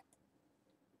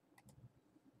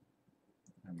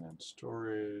 And then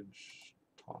storage,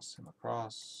 toss him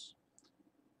across.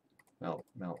 Melt,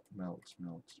 melt, melt,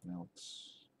 melt, melt.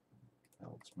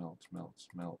 Melt, melt, melt,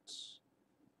 melt.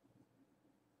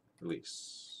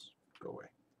 Release. Go away.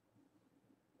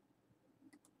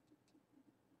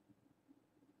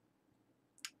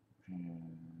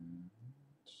 And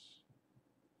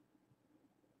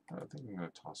I think I'm going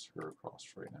to toss her across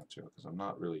right now too, because I'm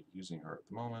not really using her at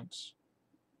the moment.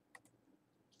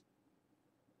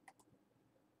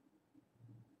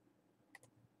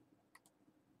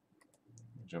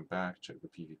 Jump back, check the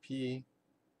PvP.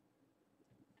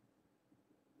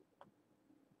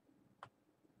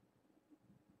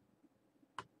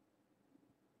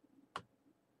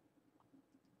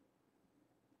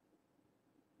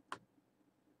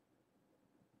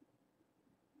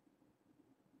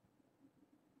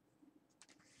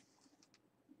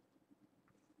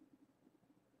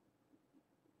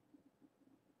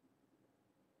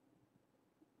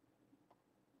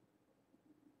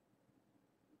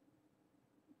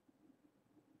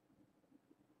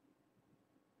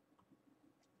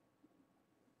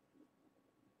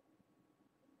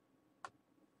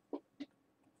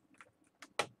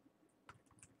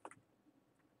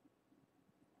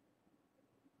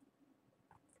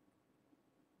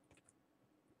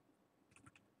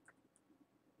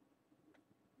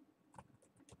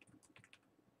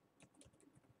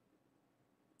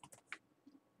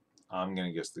 I'm going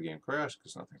to guess the game crashed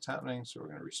because nothing's happening, so we're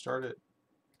going to restart it.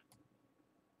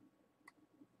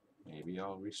 Maybe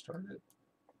I'll restart it.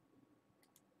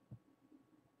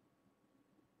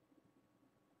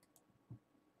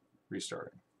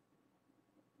 Restarting.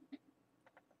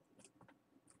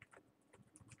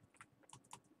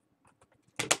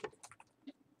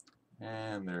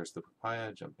 And there's the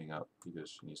papaya jumping up because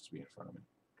she needs to be in front of me.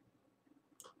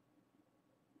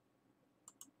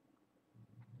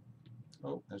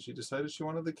 Oh, and she decided she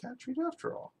wanted the cat treat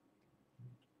after all.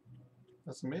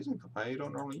 That's amazing, papaya. You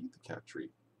don't normally eat the cat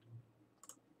treat.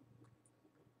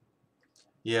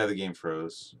 Yeah, the game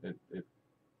froze. It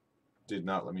did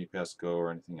not let me pass go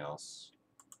or anything else.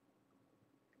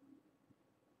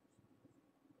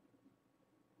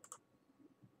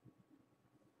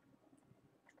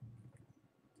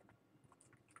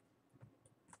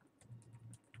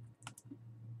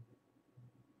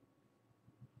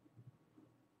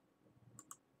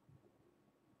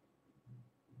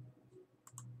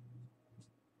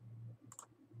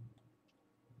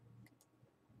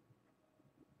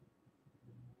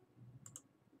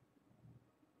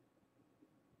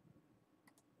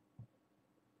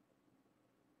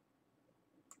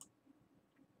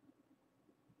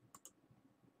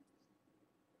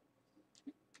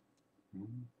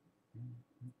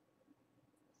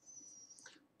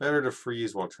 Better to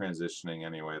freeze while transitioning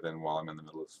anyway than while I'm in the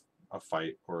middle of a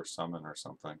fight or a summon or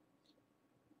something.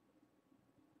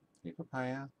 Hey,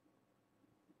 papaya.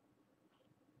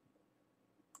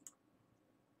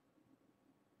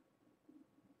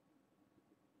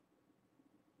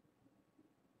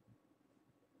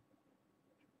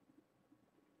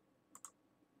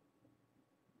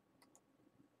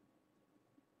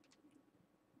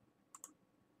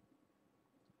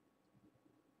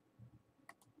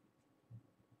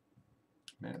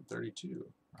 Minute 32.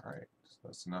 Alright, so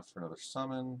that's enough for another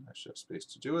summon. I should have space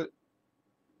to do it.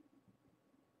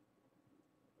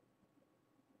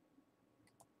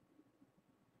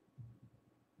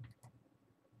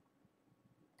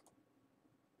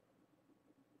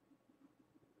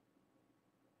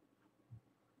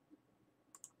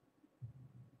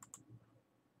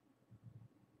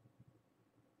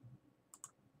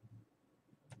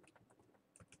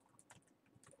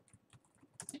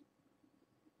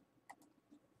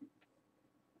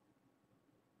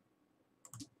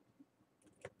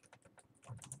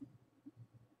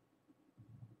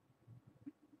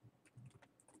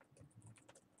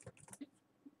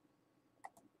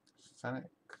 Fennec.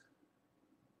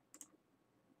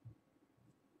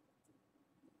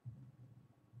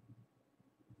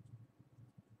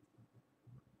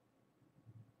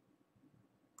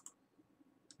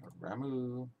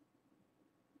 Ramu.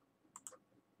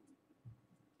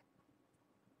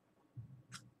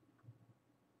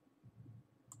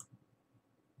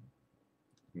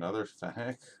 Another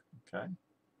Fennec. Okay.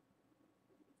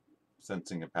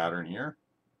 Sensing a pattern here.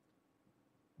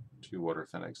 2 water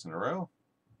Fennecs in a row.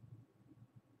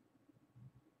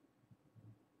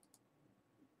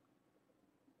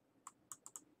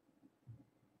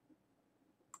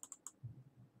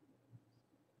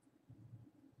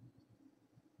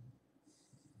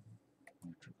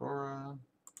 Mandragora.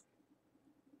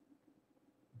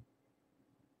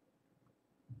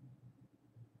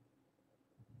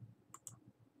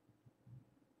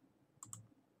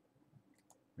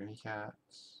 Mini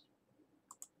Cats.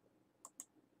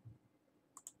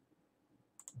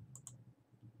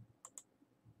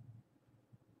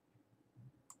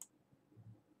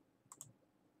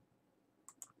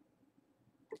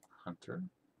 Hunter.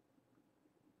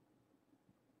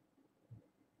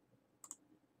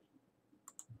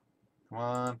 Come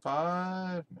on,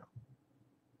 5. No.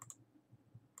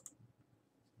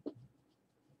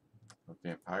 A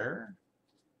vampire.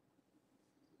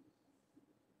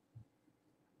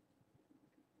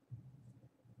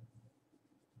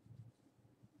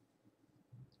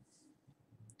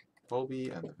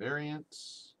 Volby and the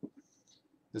variants.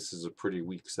 This is a pretty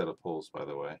weak set of pulls, by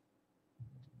the way.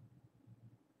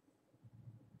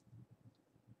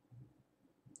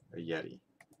 A Yeti.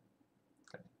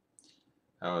 Okay.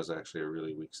 That was actually a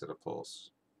really weak set of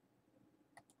pulls.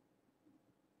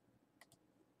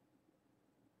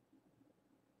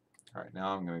 Alright, now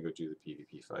I'm going to go do the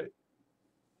PvP fight.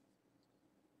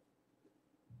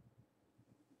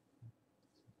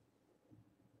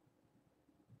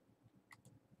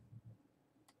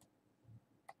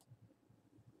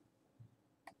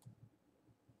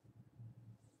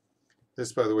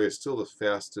 This, by the way, is still the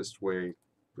fastest way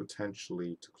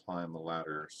potentially to climb the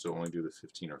ladder, so only do the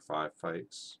 15 or 5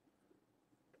 fights.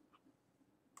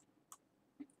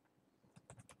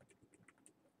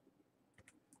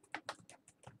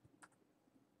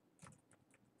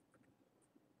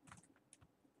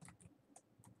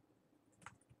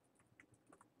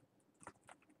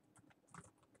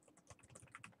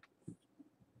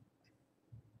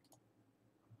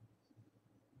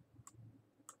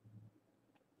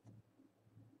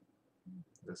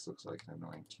 This looks like an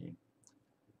annoying team.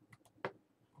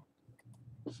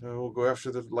 So we'll go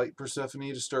after the light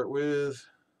Persephone to start with.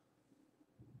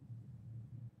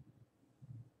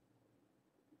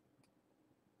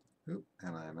 Oop,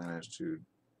 and I managed to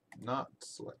not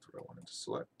select what I wanted to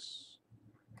select.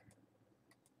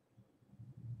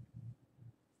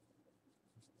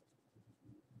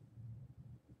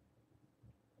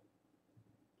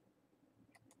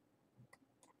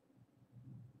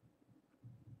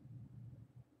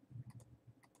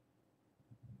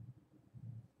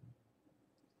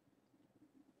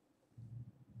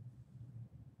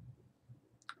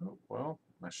 Oh, well,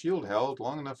 my shield held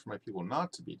long enough for my people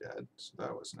not to be dead, so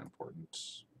that was an important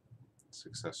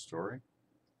success story.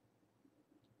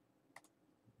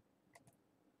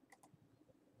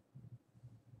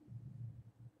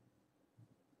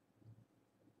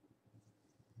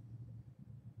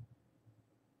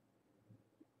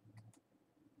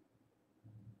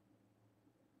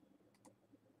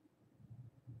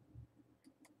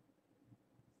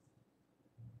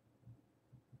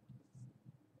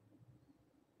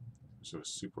 So a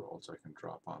super ult I can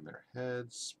drop on their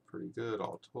heads. Pretty good,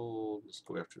 all told. Let's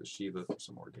go after the Shiva for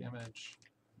some more damage.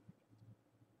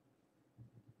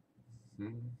 I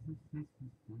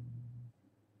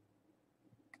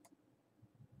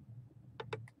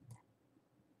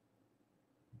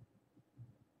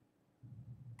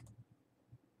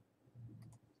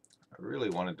really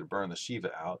wanted to burn the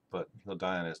Shiva out, but he'll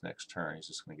die on his next turn. He's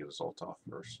just going to get his ult off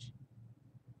first.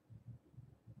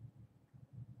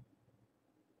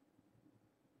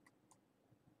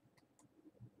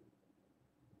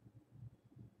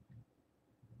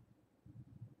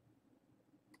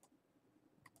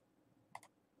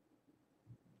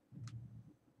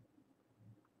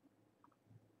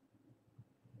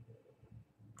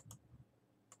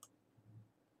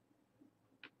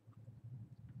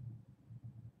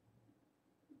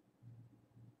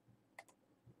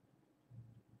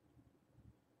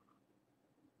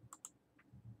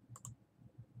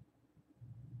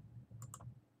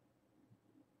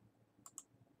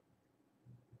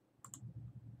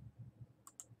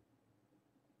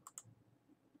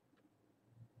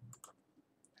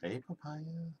 Hey, Papaya.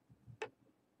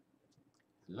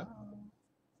 Hello.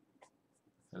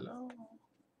 Hello.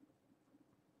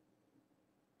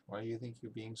 Why do you think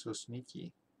you're being so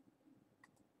sneaky?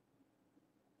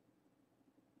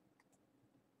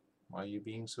 Why are you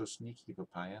being so sneaky,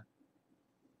 Papaya?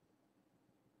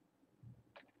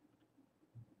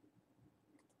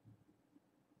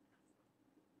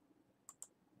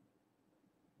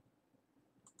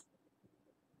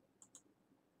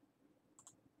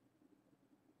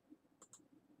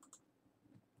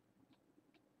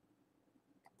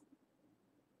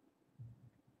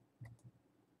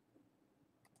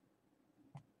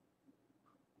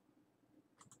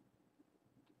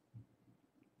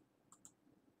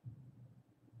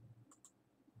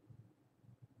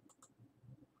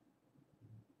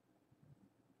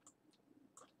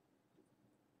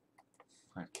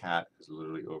 My cat is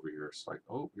literally over here. It's like,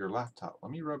 oh, your laptop.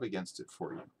 Let me rub against it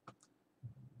for you.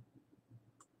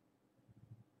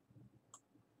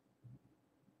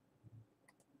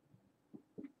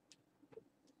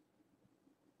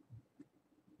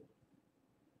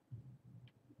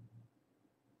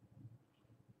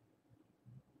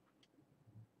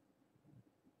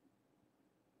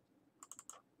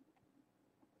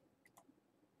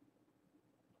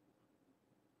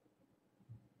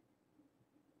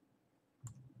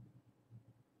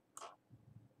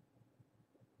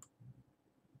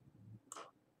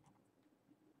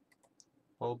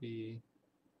 Bulby.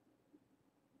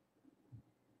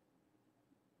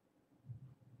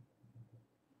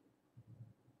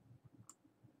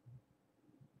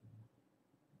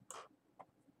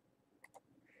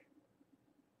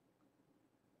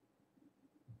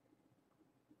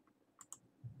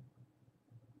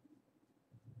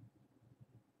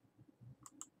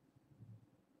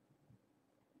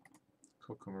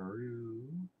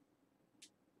 Kokomaru.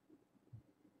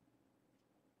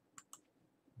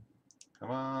 Come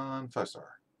on, 5-star.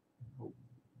 Oh.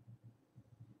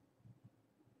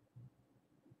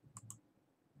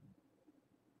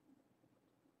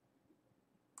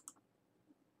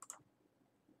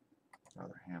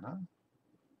 Another Hannah.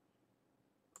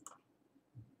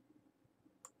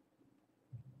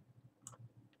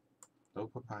 No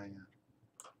Papaya.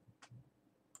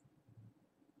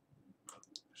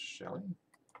 Shelly.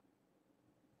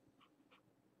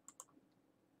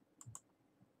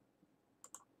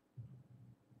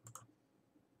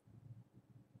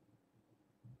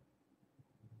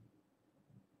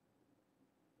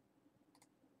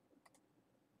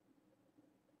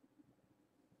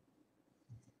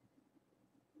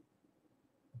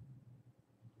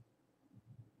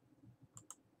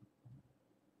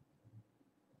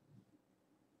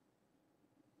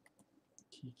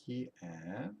 Kiki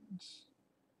and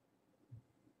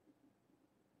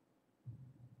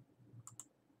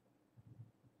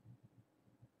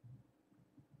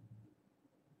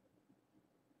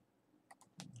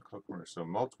Kokomaru. So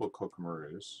multiple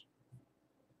Kokomarus.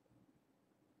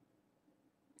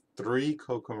 3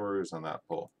 Kokomarus on that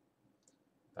pull.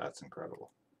 That's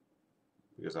incredible.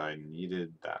 Because I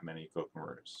needed that many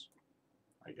Kokomarus,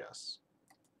 I guess.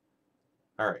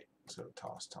 Alright, so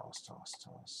toss, toss, toss,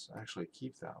 toss. Actually,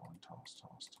 keep that one. Toss,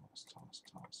 toss, toss, toss,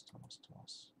 toss, toss,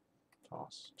 toss.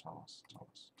 Toss, toss,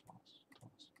 toss, toss,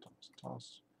 toss, toss,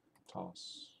 toss,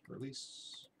 toss.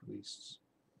 Release, release.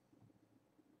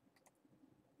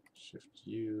 Shift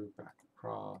you back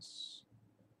across.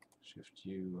 Shift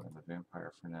you and the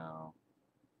vampire for now.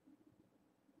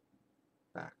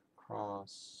 Back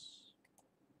across.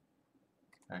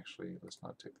 Actually, let's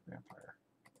not take the vampire.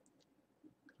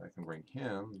 I can bring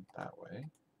him that way.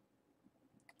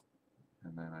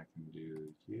 And then I can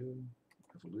do you,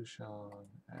 evolution,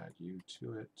 add you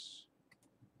to it.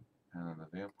 And then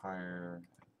the vampire,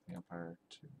 vampire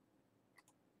 2.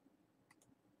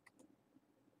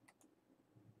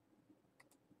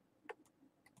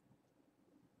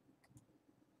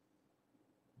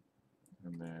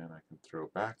 And then I can throw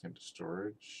back into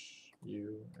storage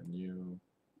you, and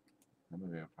the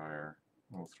vampire.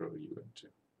 And we'll throw you into.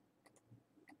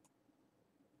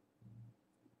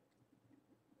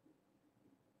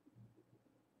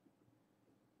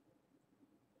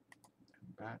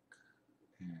 And back,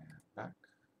 and back.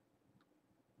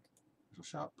 Visual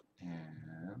shop,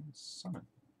 and summon.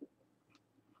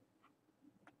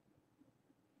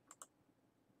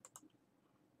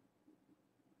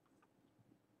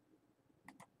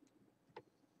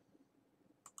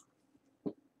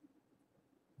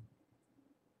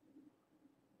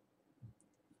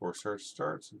 Four-star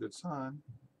starts, a good sign.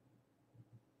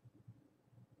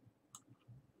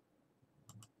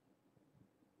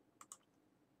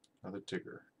 Another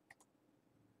Tigger.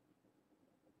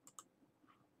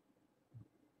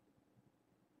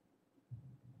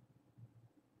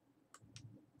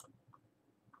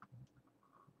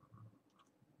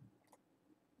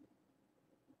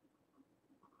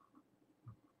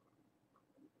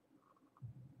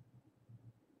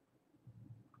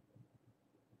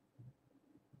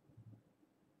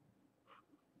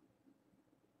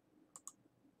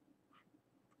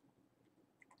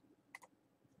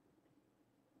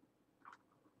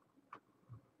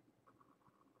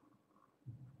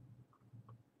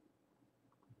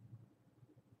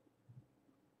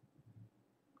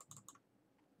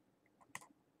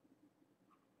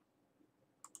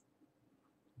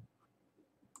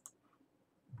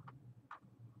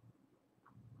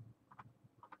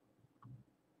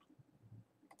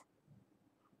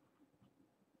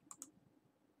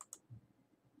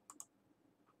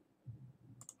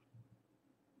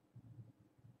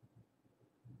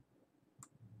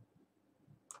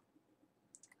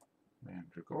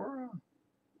 Mandragora.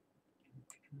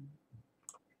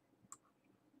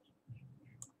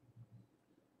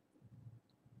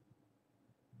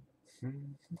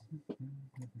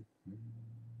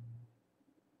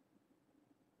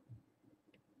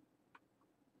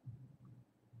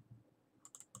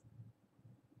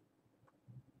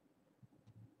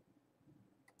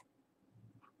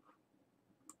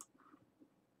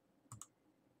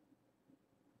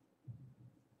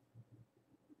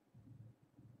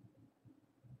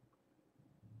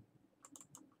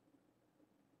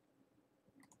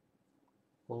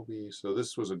 Colby. So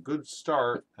this was a good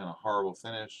start and a horrible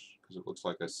finish because it looks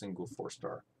like a single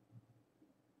 4-star.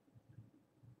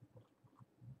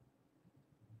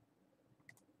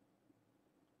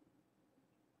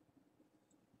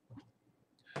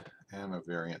 And a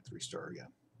variant 3-star again.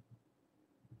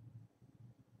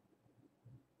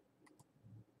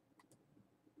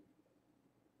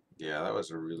 Yeah, that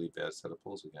was a really bad set of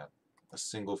pulls again. A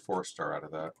single 4-star out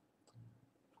of that.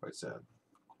 Quite sad.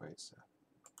 Quite sad.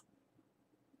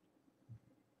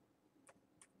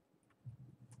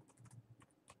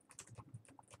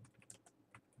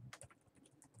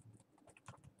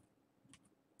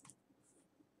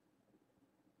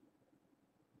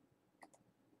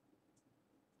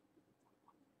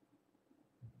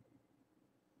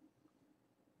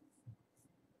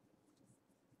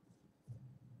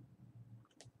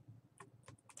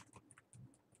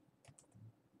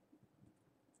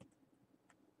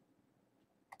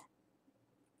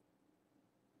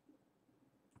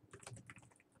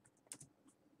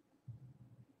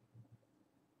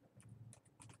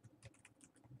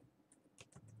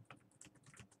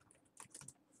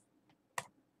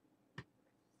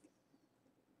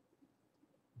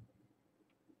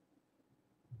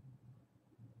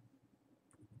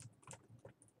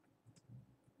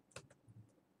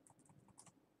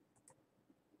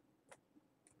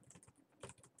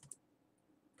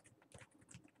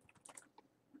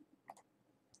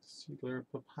 Seedler,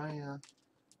 Papaya.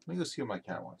 Let me go see what my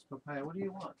cat wants. Papaya, what do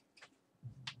you want?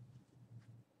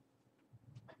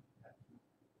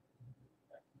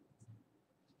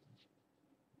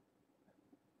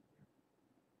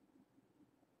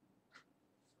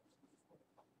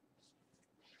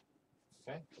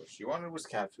 Okay, what she wanted was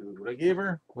cat food. What I gave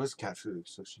her was cat food,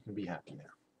 so she can be happy now.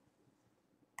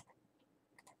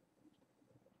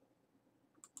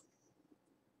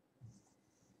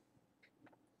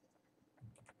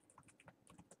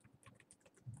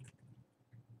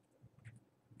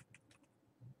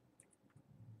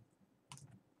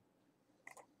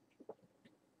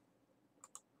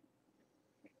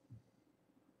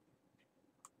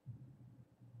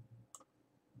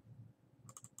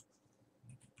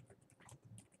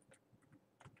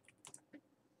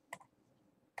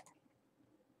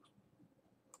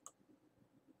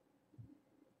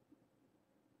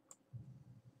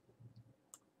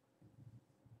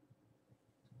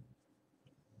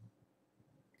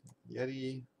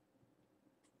 Yeti.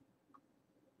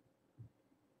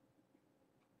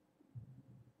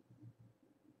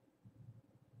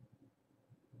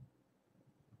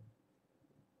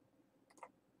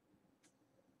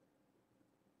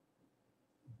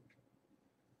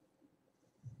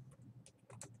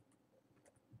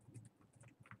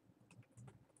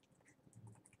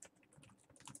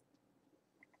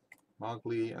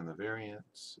 Mowgli, and the variant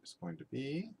is going to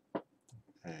be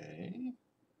a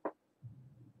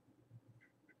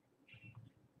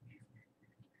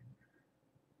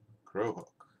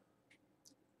Crowhook.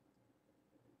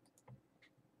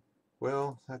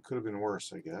 Well, that could have been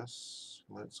worse, I guess.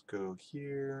 Let's go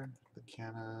here, the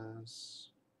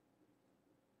Canas.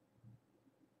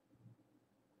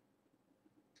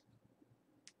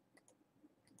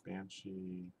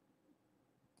 Banshee,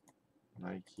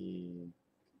 Nike,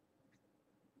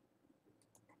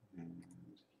 and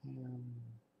him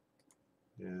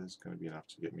is going to be enough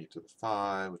to get me to the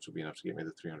 5, which will be enough to get me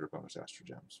the 300 bonus Astro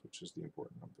Gems, which is the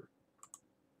important number.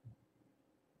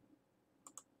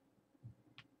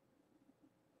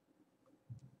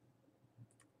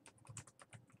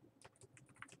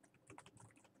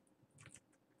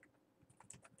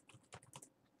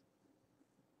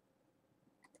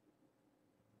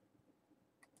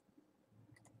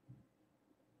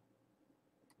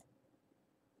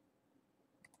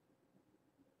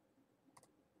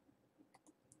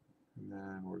 And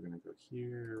then we're going to go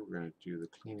here, we're going to do the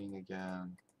cleaning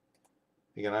again.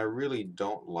 Again, I really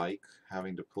don't like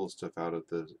having to pull stuff out of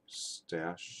the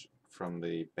stash from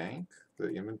the bank, the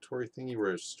inventory thingy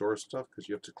where it stores stuff, because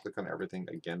you have to click on everything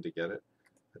again to get it.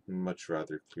 I'd much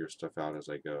rather clear stuff out as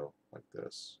I go, like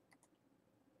this.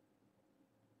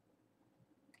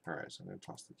 Alright, so I'm going to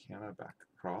toss the Canna back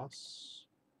across.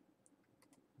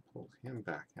 Pull him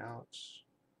back out.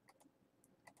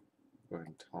 Go ahead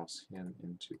and toss him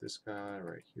into this guy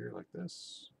right here like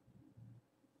this.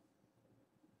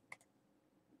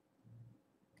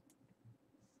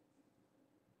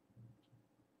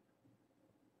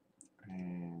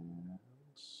 And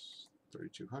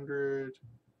 3,200.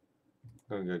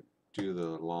 I'm going to do the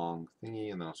long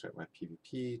thingy, and then I'll start my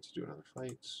PvP to do another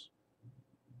fight.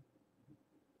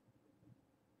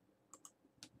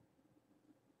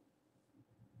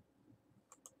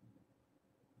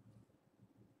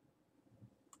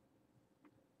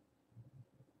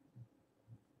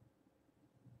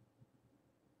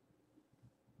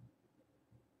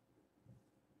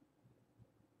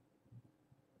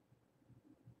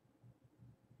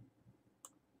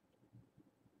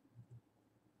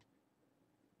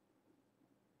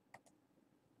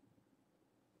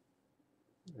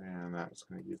 And that's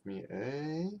going to give me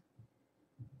a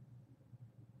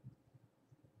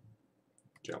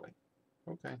jelly.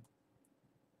 Okay.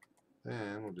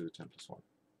 Then we'll do the 10+1.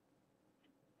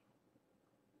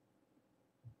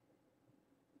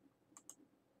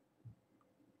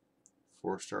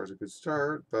 Four stars is a good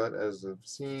start, but as I've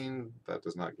seen, that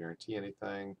does not guarantee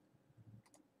anything.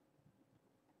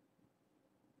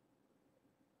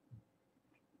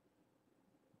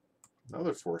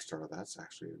 Another 4-star, that's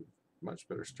actually a much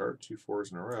better start. 2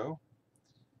 4s in a row.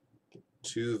 Get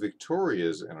 2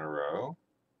 Victorias in a row.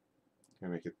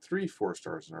 Gonna make it 3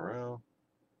 4-stars in a row.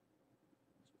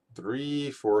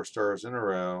 3 4-stars in a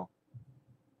row.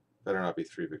 Better not be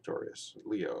 3 Victorias.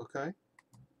 Leo, okay.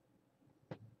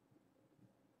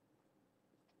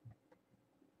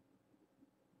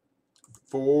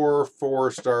 4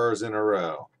 4-stars in a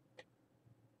row.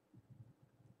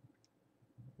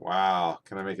 Wow,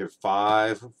 can I make it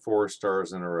 5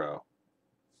 4-stars in a row?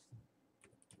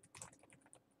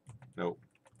 Nope.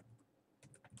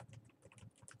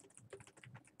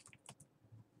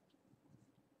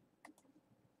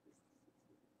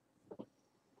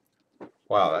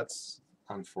 Wow, that's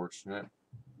unfortunate.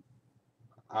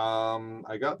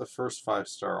 I got the first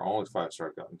 5-star, only 5-star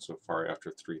I've gotten so far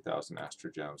after 3,000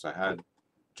 Astro Gems. I had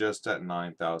just at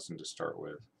 9,000 to start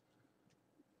with.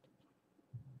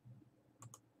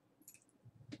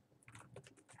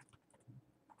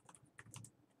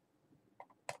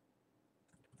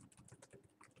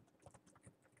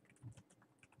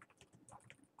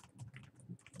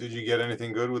 Did you get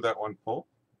anything good with that one pull?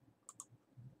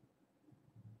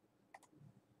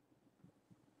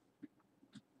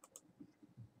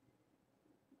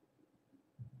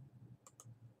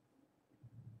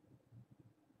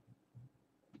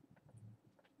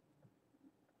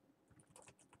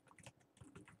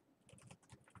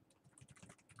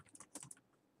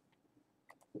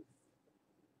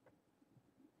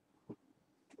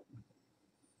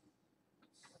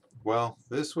 Well,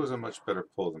 this was a much better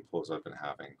pull than pulls I've been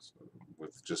having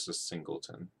with just a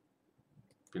singleton.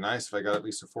 Be nice if I got at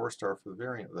least a 4-star for the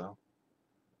variant, though.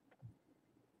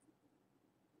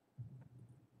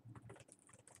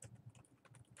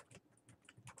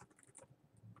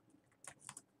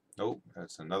 Nope,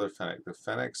 that's another Fennec. The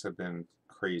Fennecs have been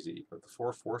crazy, but the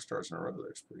 4-4-stars in a row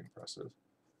there is pretty impressive.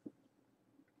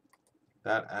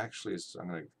 That actually is, I'm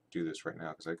going to do this right now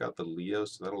because I got the Leo,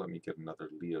 so that'll let me get another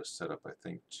Leo set up, I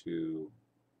think, to,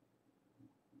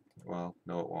 well,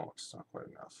 no it won't, it's not quite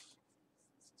enough.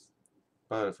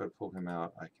 But if I pull him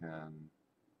out, I can,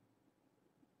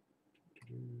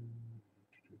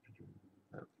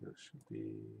 that Leo should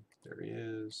be, there he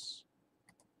is,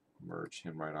 merge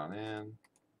him right on in,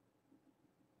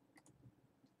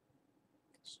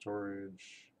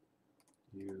 storage,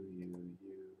 you,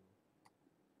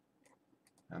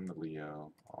 and the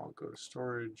Leo, all go to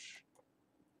storage,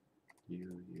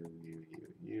 you,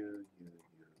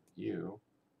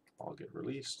 all get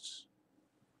released.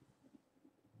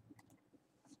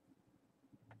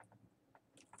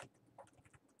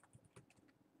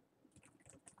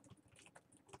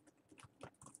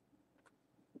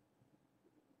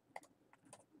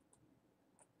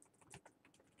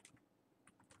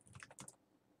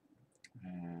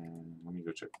 And let me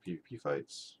go check PvP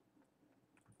fights.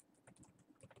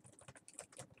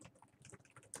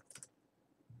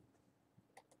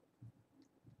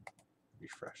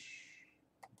 Refresh.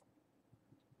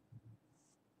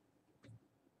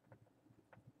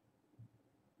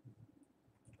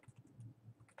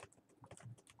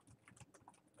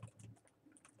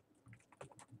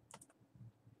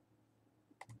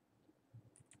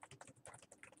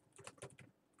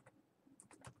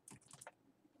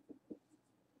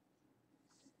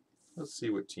 Let's see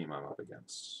what team I'm up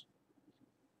against.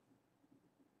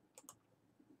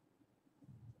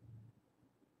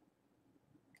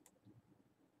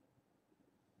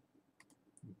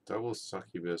 Double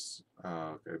Succubus.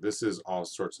 Okay, this is all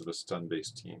sorts of a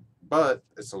stun-based team, but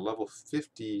it's a level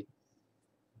 50.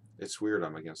 It's weird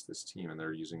I'm against this team, and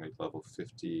they're using a level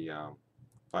 50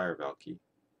 Fire Valky.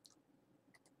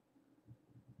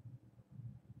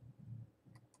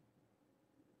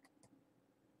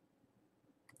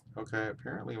 Okay,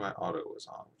 apparently my auto was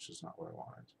on, which is not what I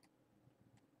wanted.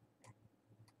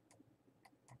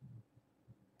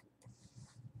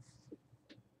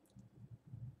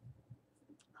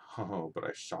 Oh, but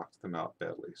I shocked them out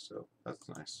badly, so that's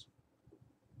nice.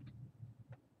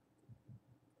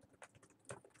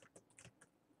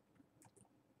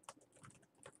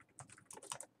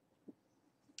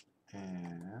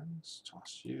 And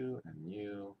toss you and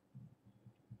you.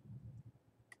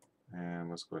 And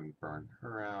let's go ahead and burn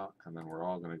her out, and then we're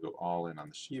all going to go all in on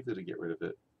the Shiva to get rid of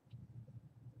it.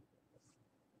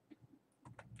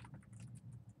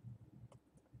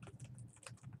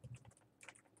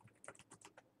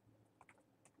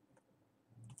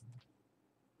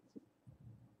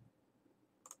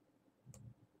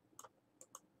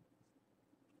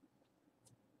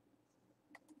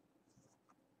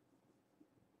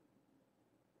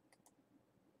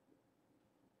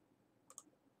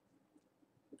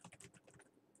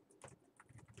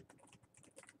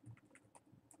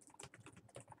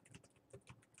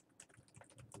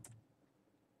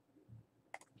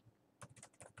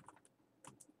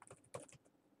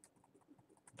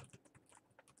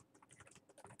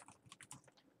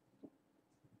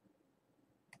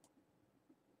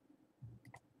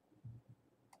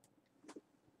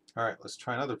 Alright, let's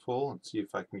try another pull and see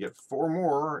if I can get 4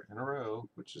 more in a row,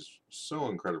 which is so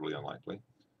incredibly unlikely.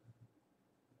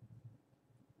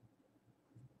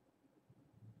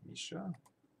 Misha.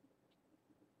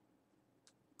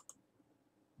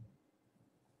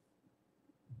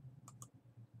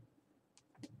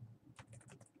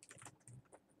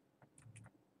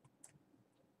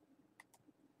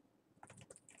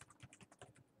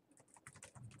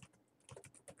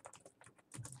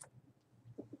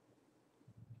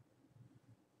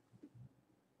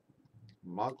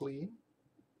 Mowgli.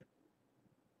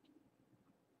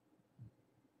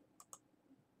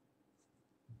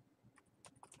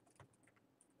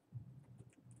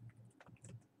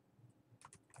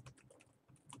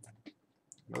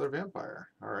 Another vampire.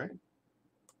 All right.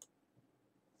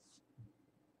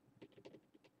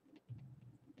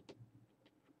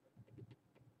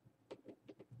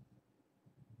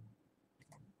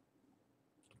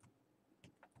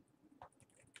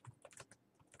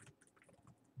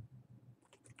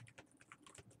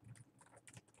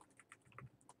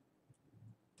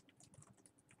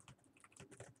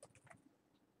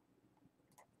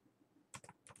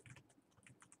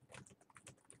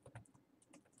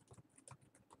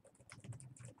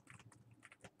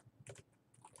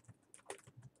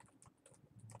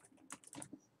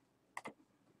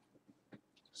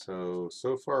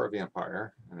 So far a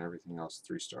vampire, and everything else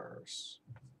 3 stars.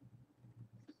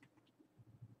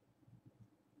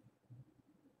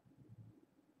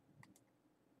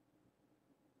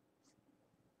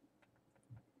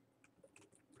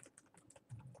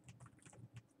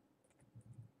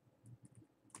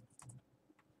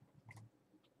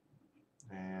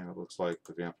 And it looks like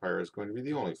the vampire is going to be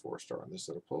the only 4-star on this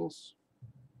set of pulls.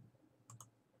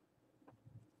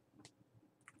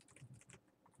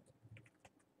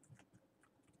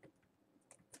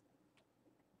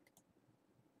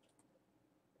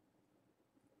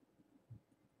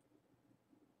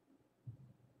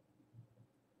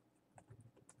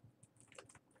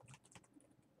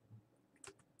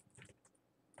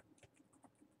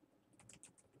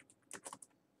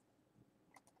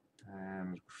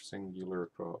 And singular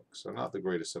Croak. So not the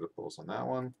greatest set of pulls on that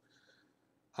one.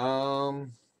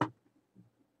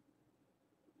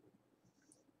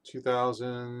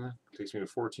 2,000 takes me to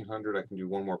 1,400. I can do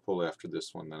one more pull after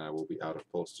this one, then I will be out of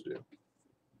pulls to do.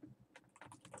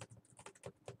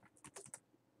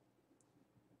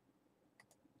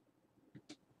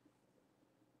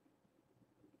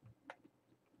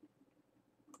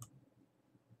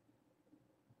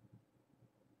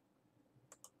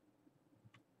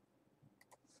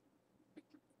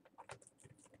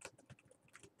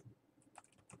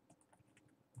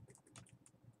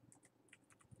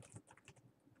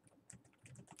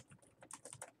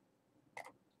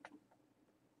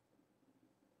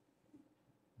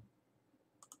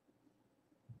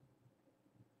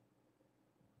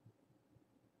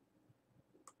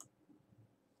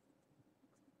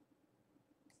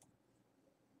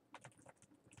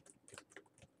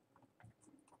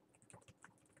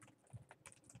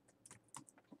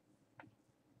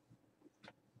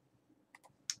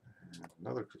 And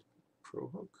another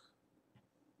Crowhook.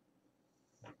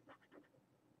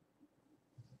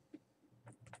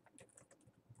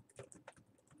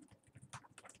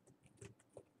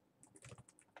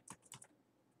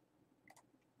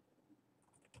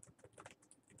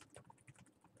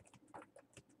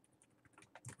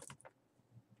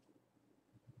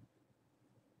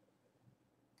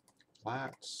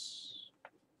 Flats.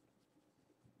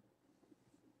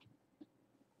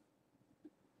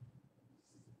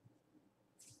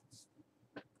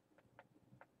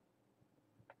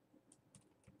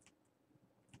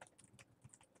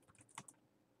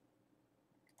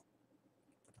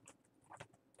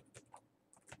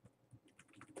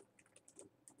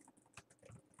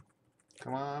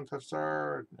 Come on, touch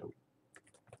star. Nope.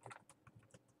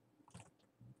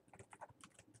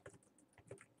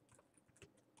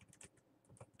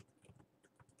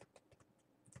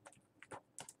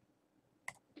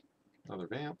 Another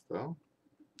vamp, though.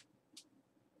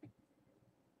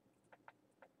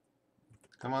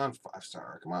 Come on,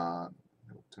 5-star. Come on.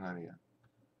 Nope, tonight again.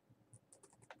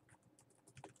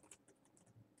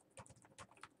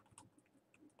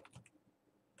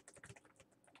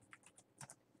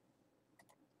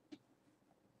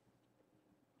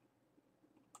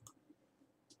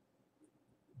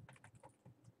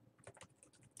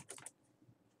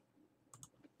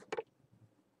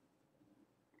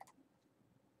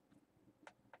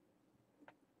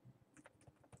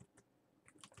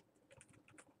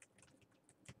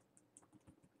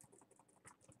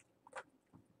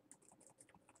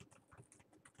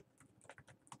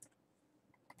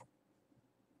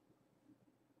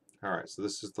 Alright, so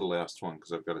this is the last one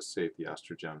because I've got to save the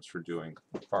Astro Gems for doing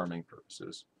farming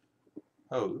purposes.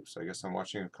 Oh, oops, I guess I'm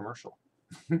watching a commercial.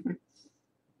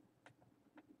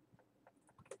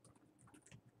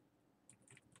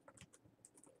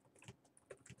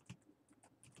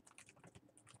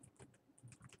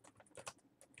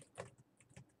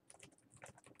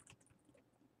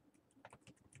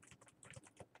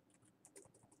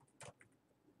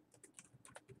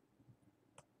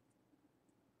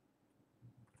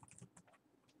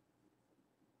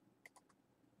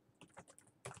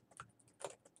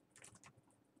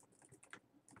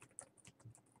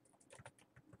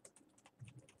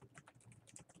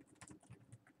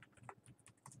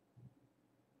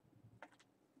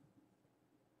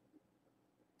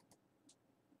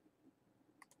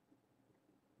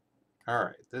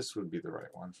 Alright, this would be the right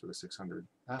one for the 600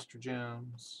 Master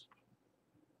Gems.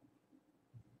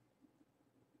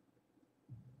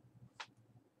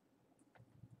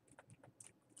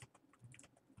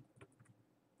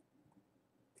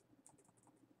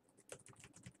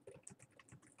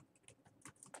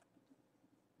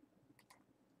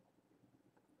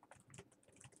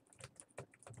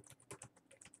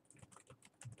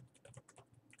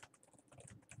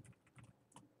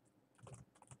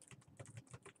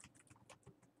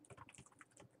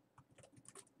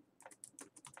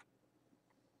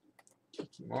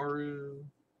 Kikimaru,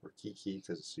 or Kiki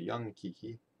because it's a young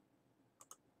Kiki.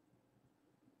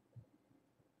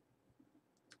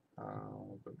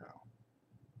 But no.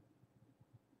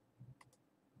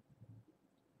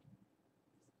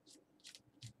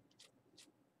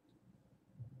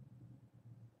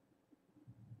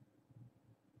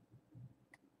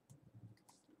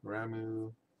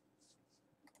 Ramu.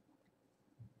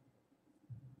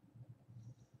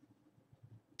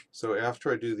 So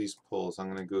after I do these pulls, I'm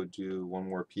going to go do one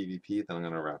more PvP, then I'm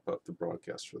going to wrap up the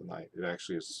broadcast for the night. It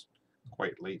actually is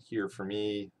quite late here for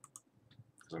me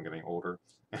because I'm getting older.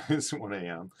 It's 1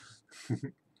 a.m.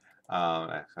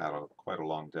 I've had quite a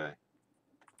long day.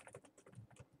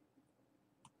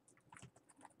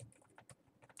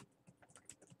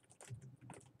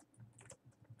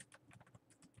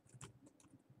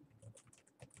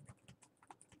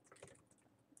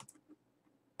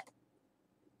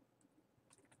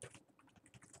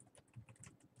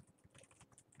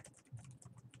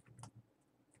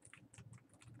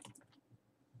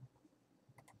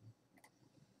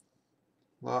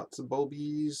 Lots of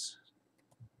bulbies.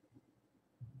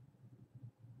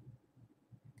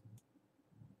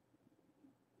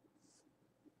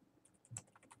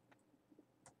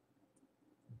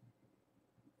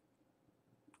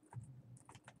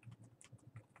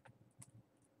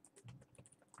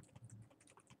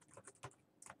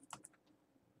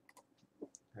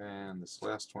 And this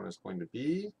last one is going to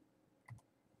be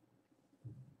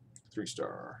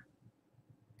 3-star.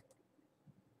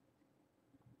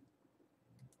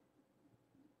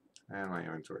 And my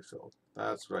inventory filled.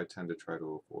 That's what I tend to try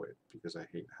to avoid because I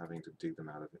hate having to dig them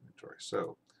out of inventory.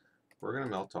 So we're going to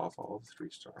melt off all of the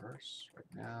 3-stars right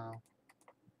now.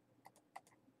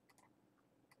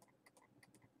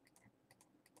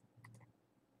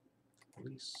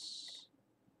 Release.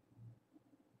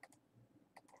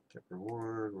 Get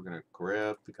reward. We're going to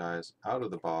grab the guys out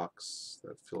of the box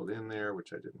that filled in there,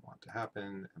 which I didn't want to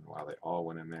happen. And while they all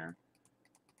went in there,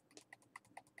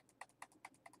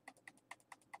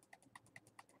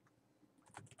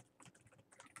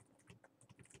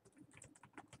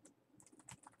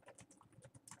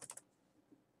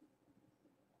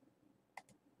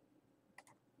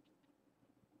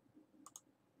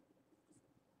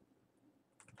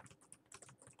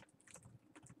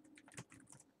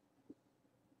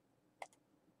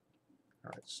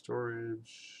 all right,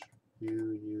 storage,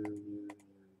 you,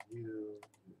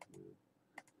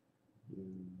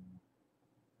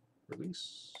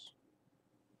 release.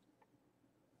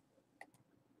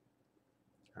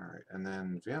 All right, and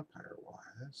then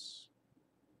vampire-wise,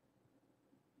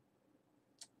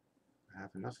 I have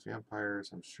enough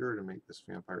vampires, I'm sure, to make this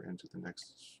vampire into the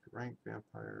next rank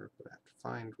vampire, but I have to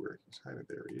find where he's hiding.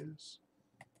 There he is.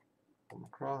 Pull him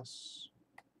across.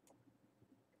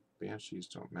 Banshees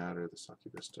don't matter, the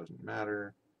succubus doesn't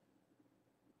matter.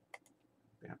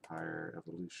 Vampire,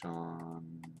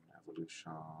 evolution,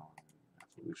 evolution,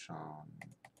 evolution,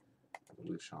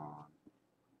 evolution.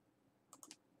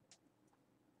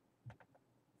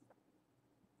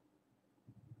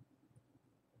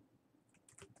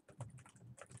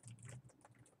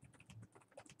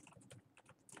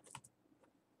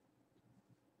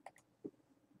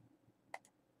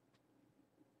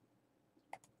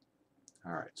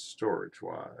 Alright,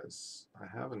 storage-wise, I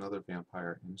have another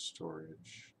vampire in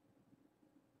storage.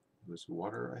 It was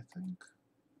water, I think.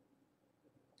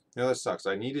 You know, that sucks.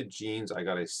 I needed genes. I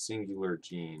got a singular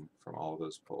gene from all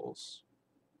those pulls.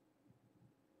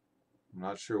 I'm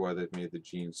not sure why they've made the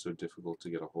genes so difficult to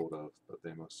get a hold of, but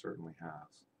they most certainly have.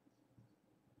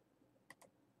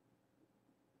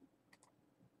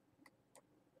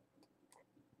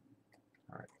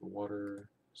 Alright, the water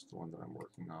is the one that I'm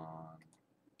working on.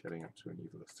 Getting up to an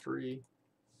EVA of 3.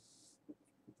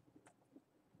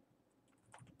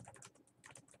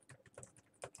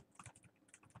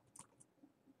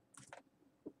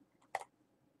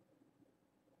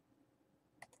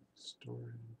 Storage,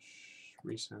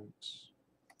 recent.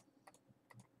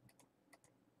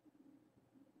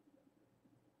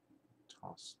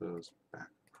 Toss those back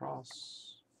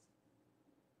across.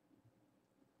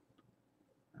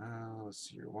 Let's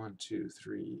see here. 1, 2,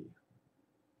 3.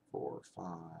 4, 5,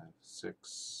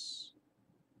 6,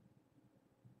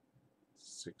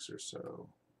 6 or so.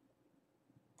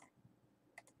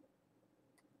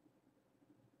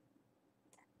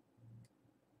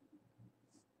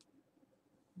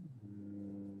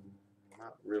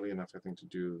 Not really enough, I think, to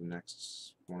do the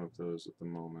next one of those at the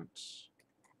moment.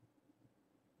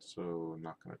 So I'm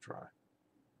not going to try.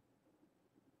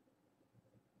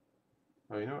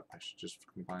 Oh, you know what? I should just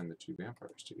combine the two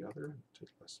vampires together and take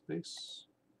less space.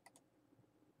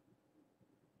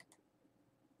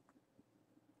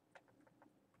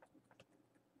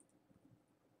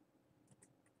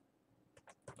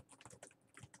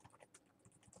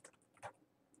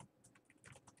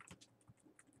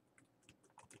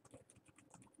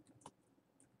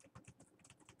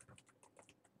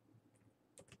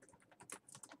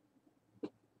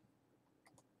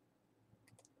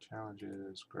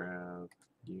 Challenges, grab,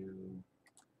 you,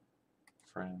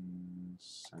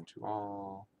 friends, send to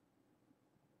all.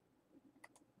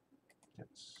 Get.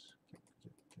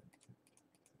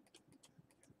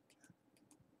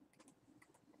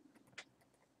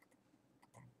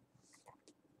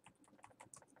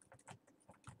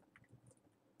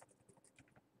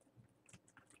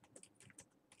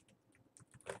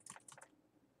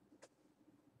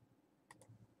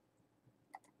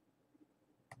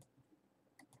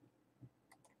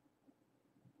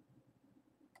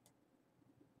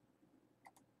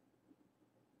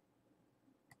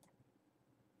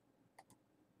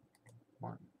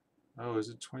 One. Oh, is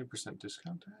it 20%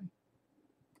 discount day?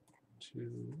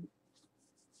 2.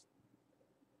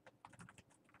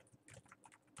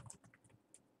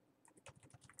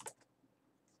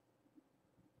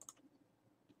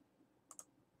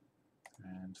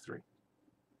 And 3.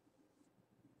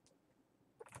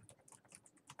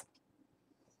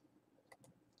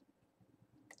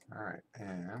 Alright,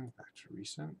 and back to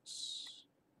recents.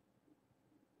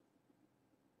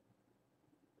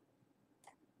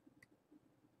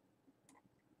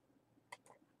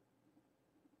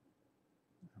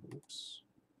 Oops.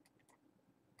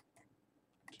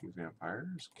 2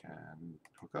 vampires can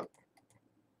hook up.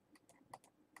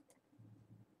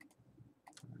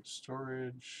 And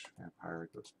storage, vampire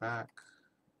goes back.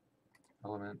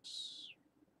 Elements.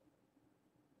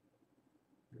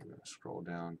 We're going to scroll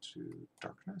down to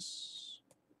darkness.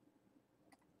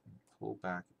 Pull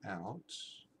back out.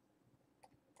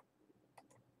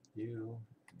 You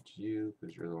and you,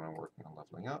 because you're the one working on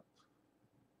leveling up.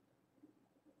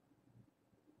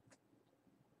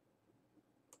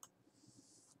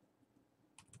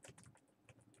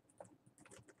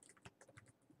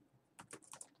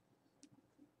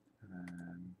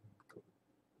 And go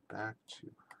back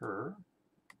to her.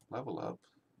 Level up.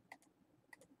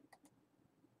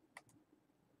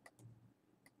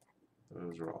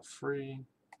 Those are all free.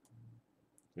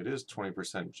 It is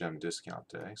 20% gem discount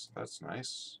day, so that's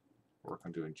nice. Work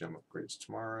on doing gem upgrades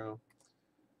tomorrow.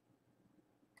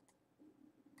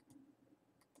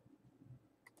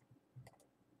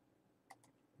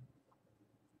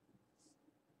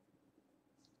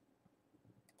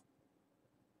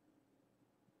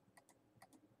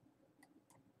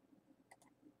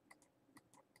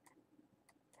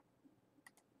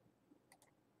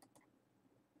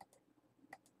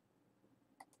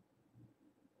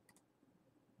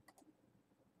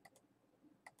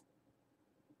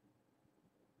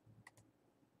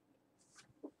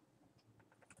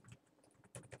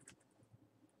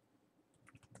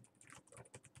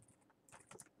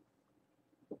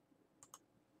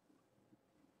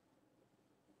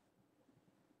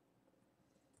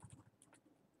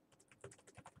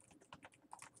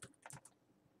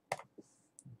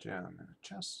 Gem in a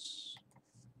chest.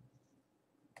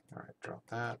 Alright, drop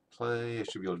that. Play. I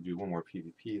should be able to do one more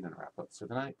PvP, then wrap up for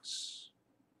the night.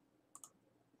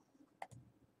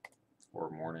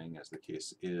 Or morning, as the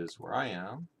case is where I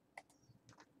am.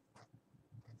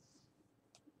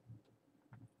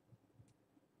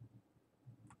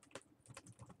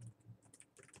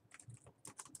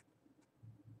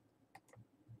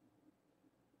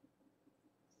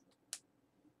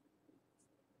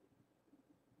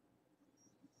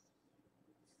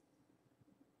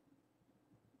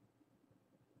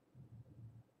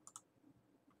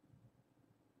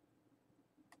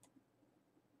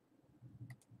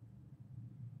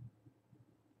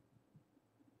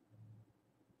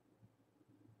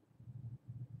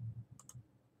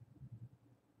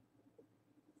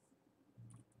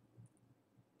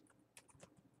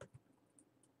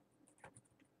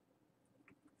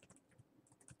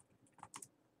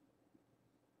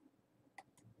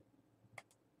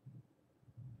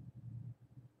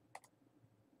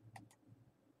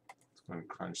 Let's go and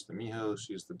crunch the Miho.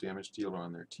 She's the damage dealer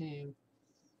on their team.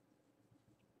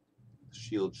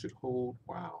 shield should hold.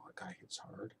 Wow, that guy hits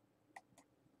hard.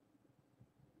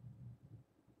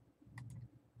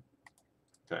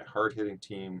 Okay, hard-hitting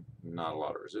team, not a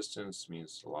lot of resistance,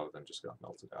 means a lot of them just got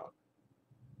melted out.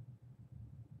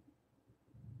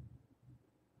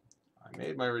 I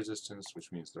made my resistance,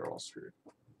 which means they're all screwed.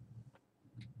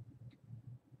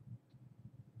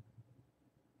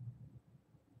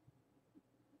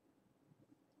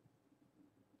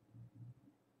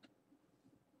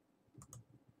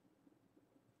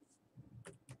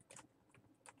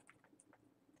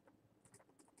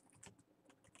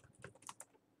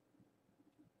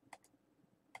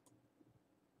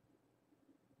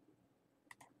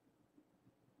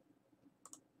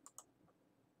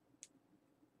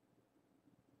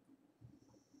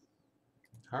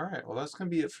 All right, well, that's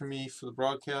going to be it for me for the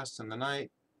broadcast and the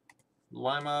night.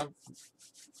 Lima,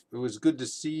 it was good to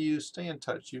see you. Stay in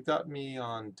touch. You've got me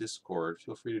on Discord.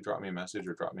 Feel free to drop me a message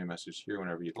or drop me a message here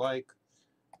whenever you'd like.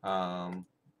 I'm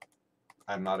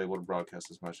not able to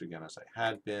broadcast as much again as I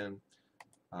had been,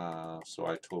 so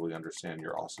I totally understand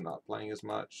you're also not playing as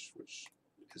much, which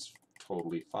is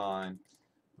totally fine.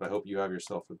 But I hope you have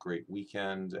yourself a great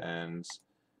weekend, and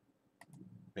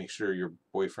make sure your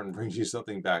boyfriend brings you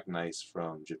something back nice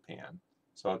from Japan.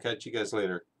 So I'll catch you guys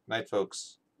later. Night,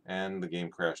 folks. And the game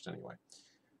crashed anyway.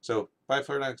 So bye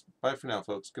for now,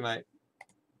 folks. Good night.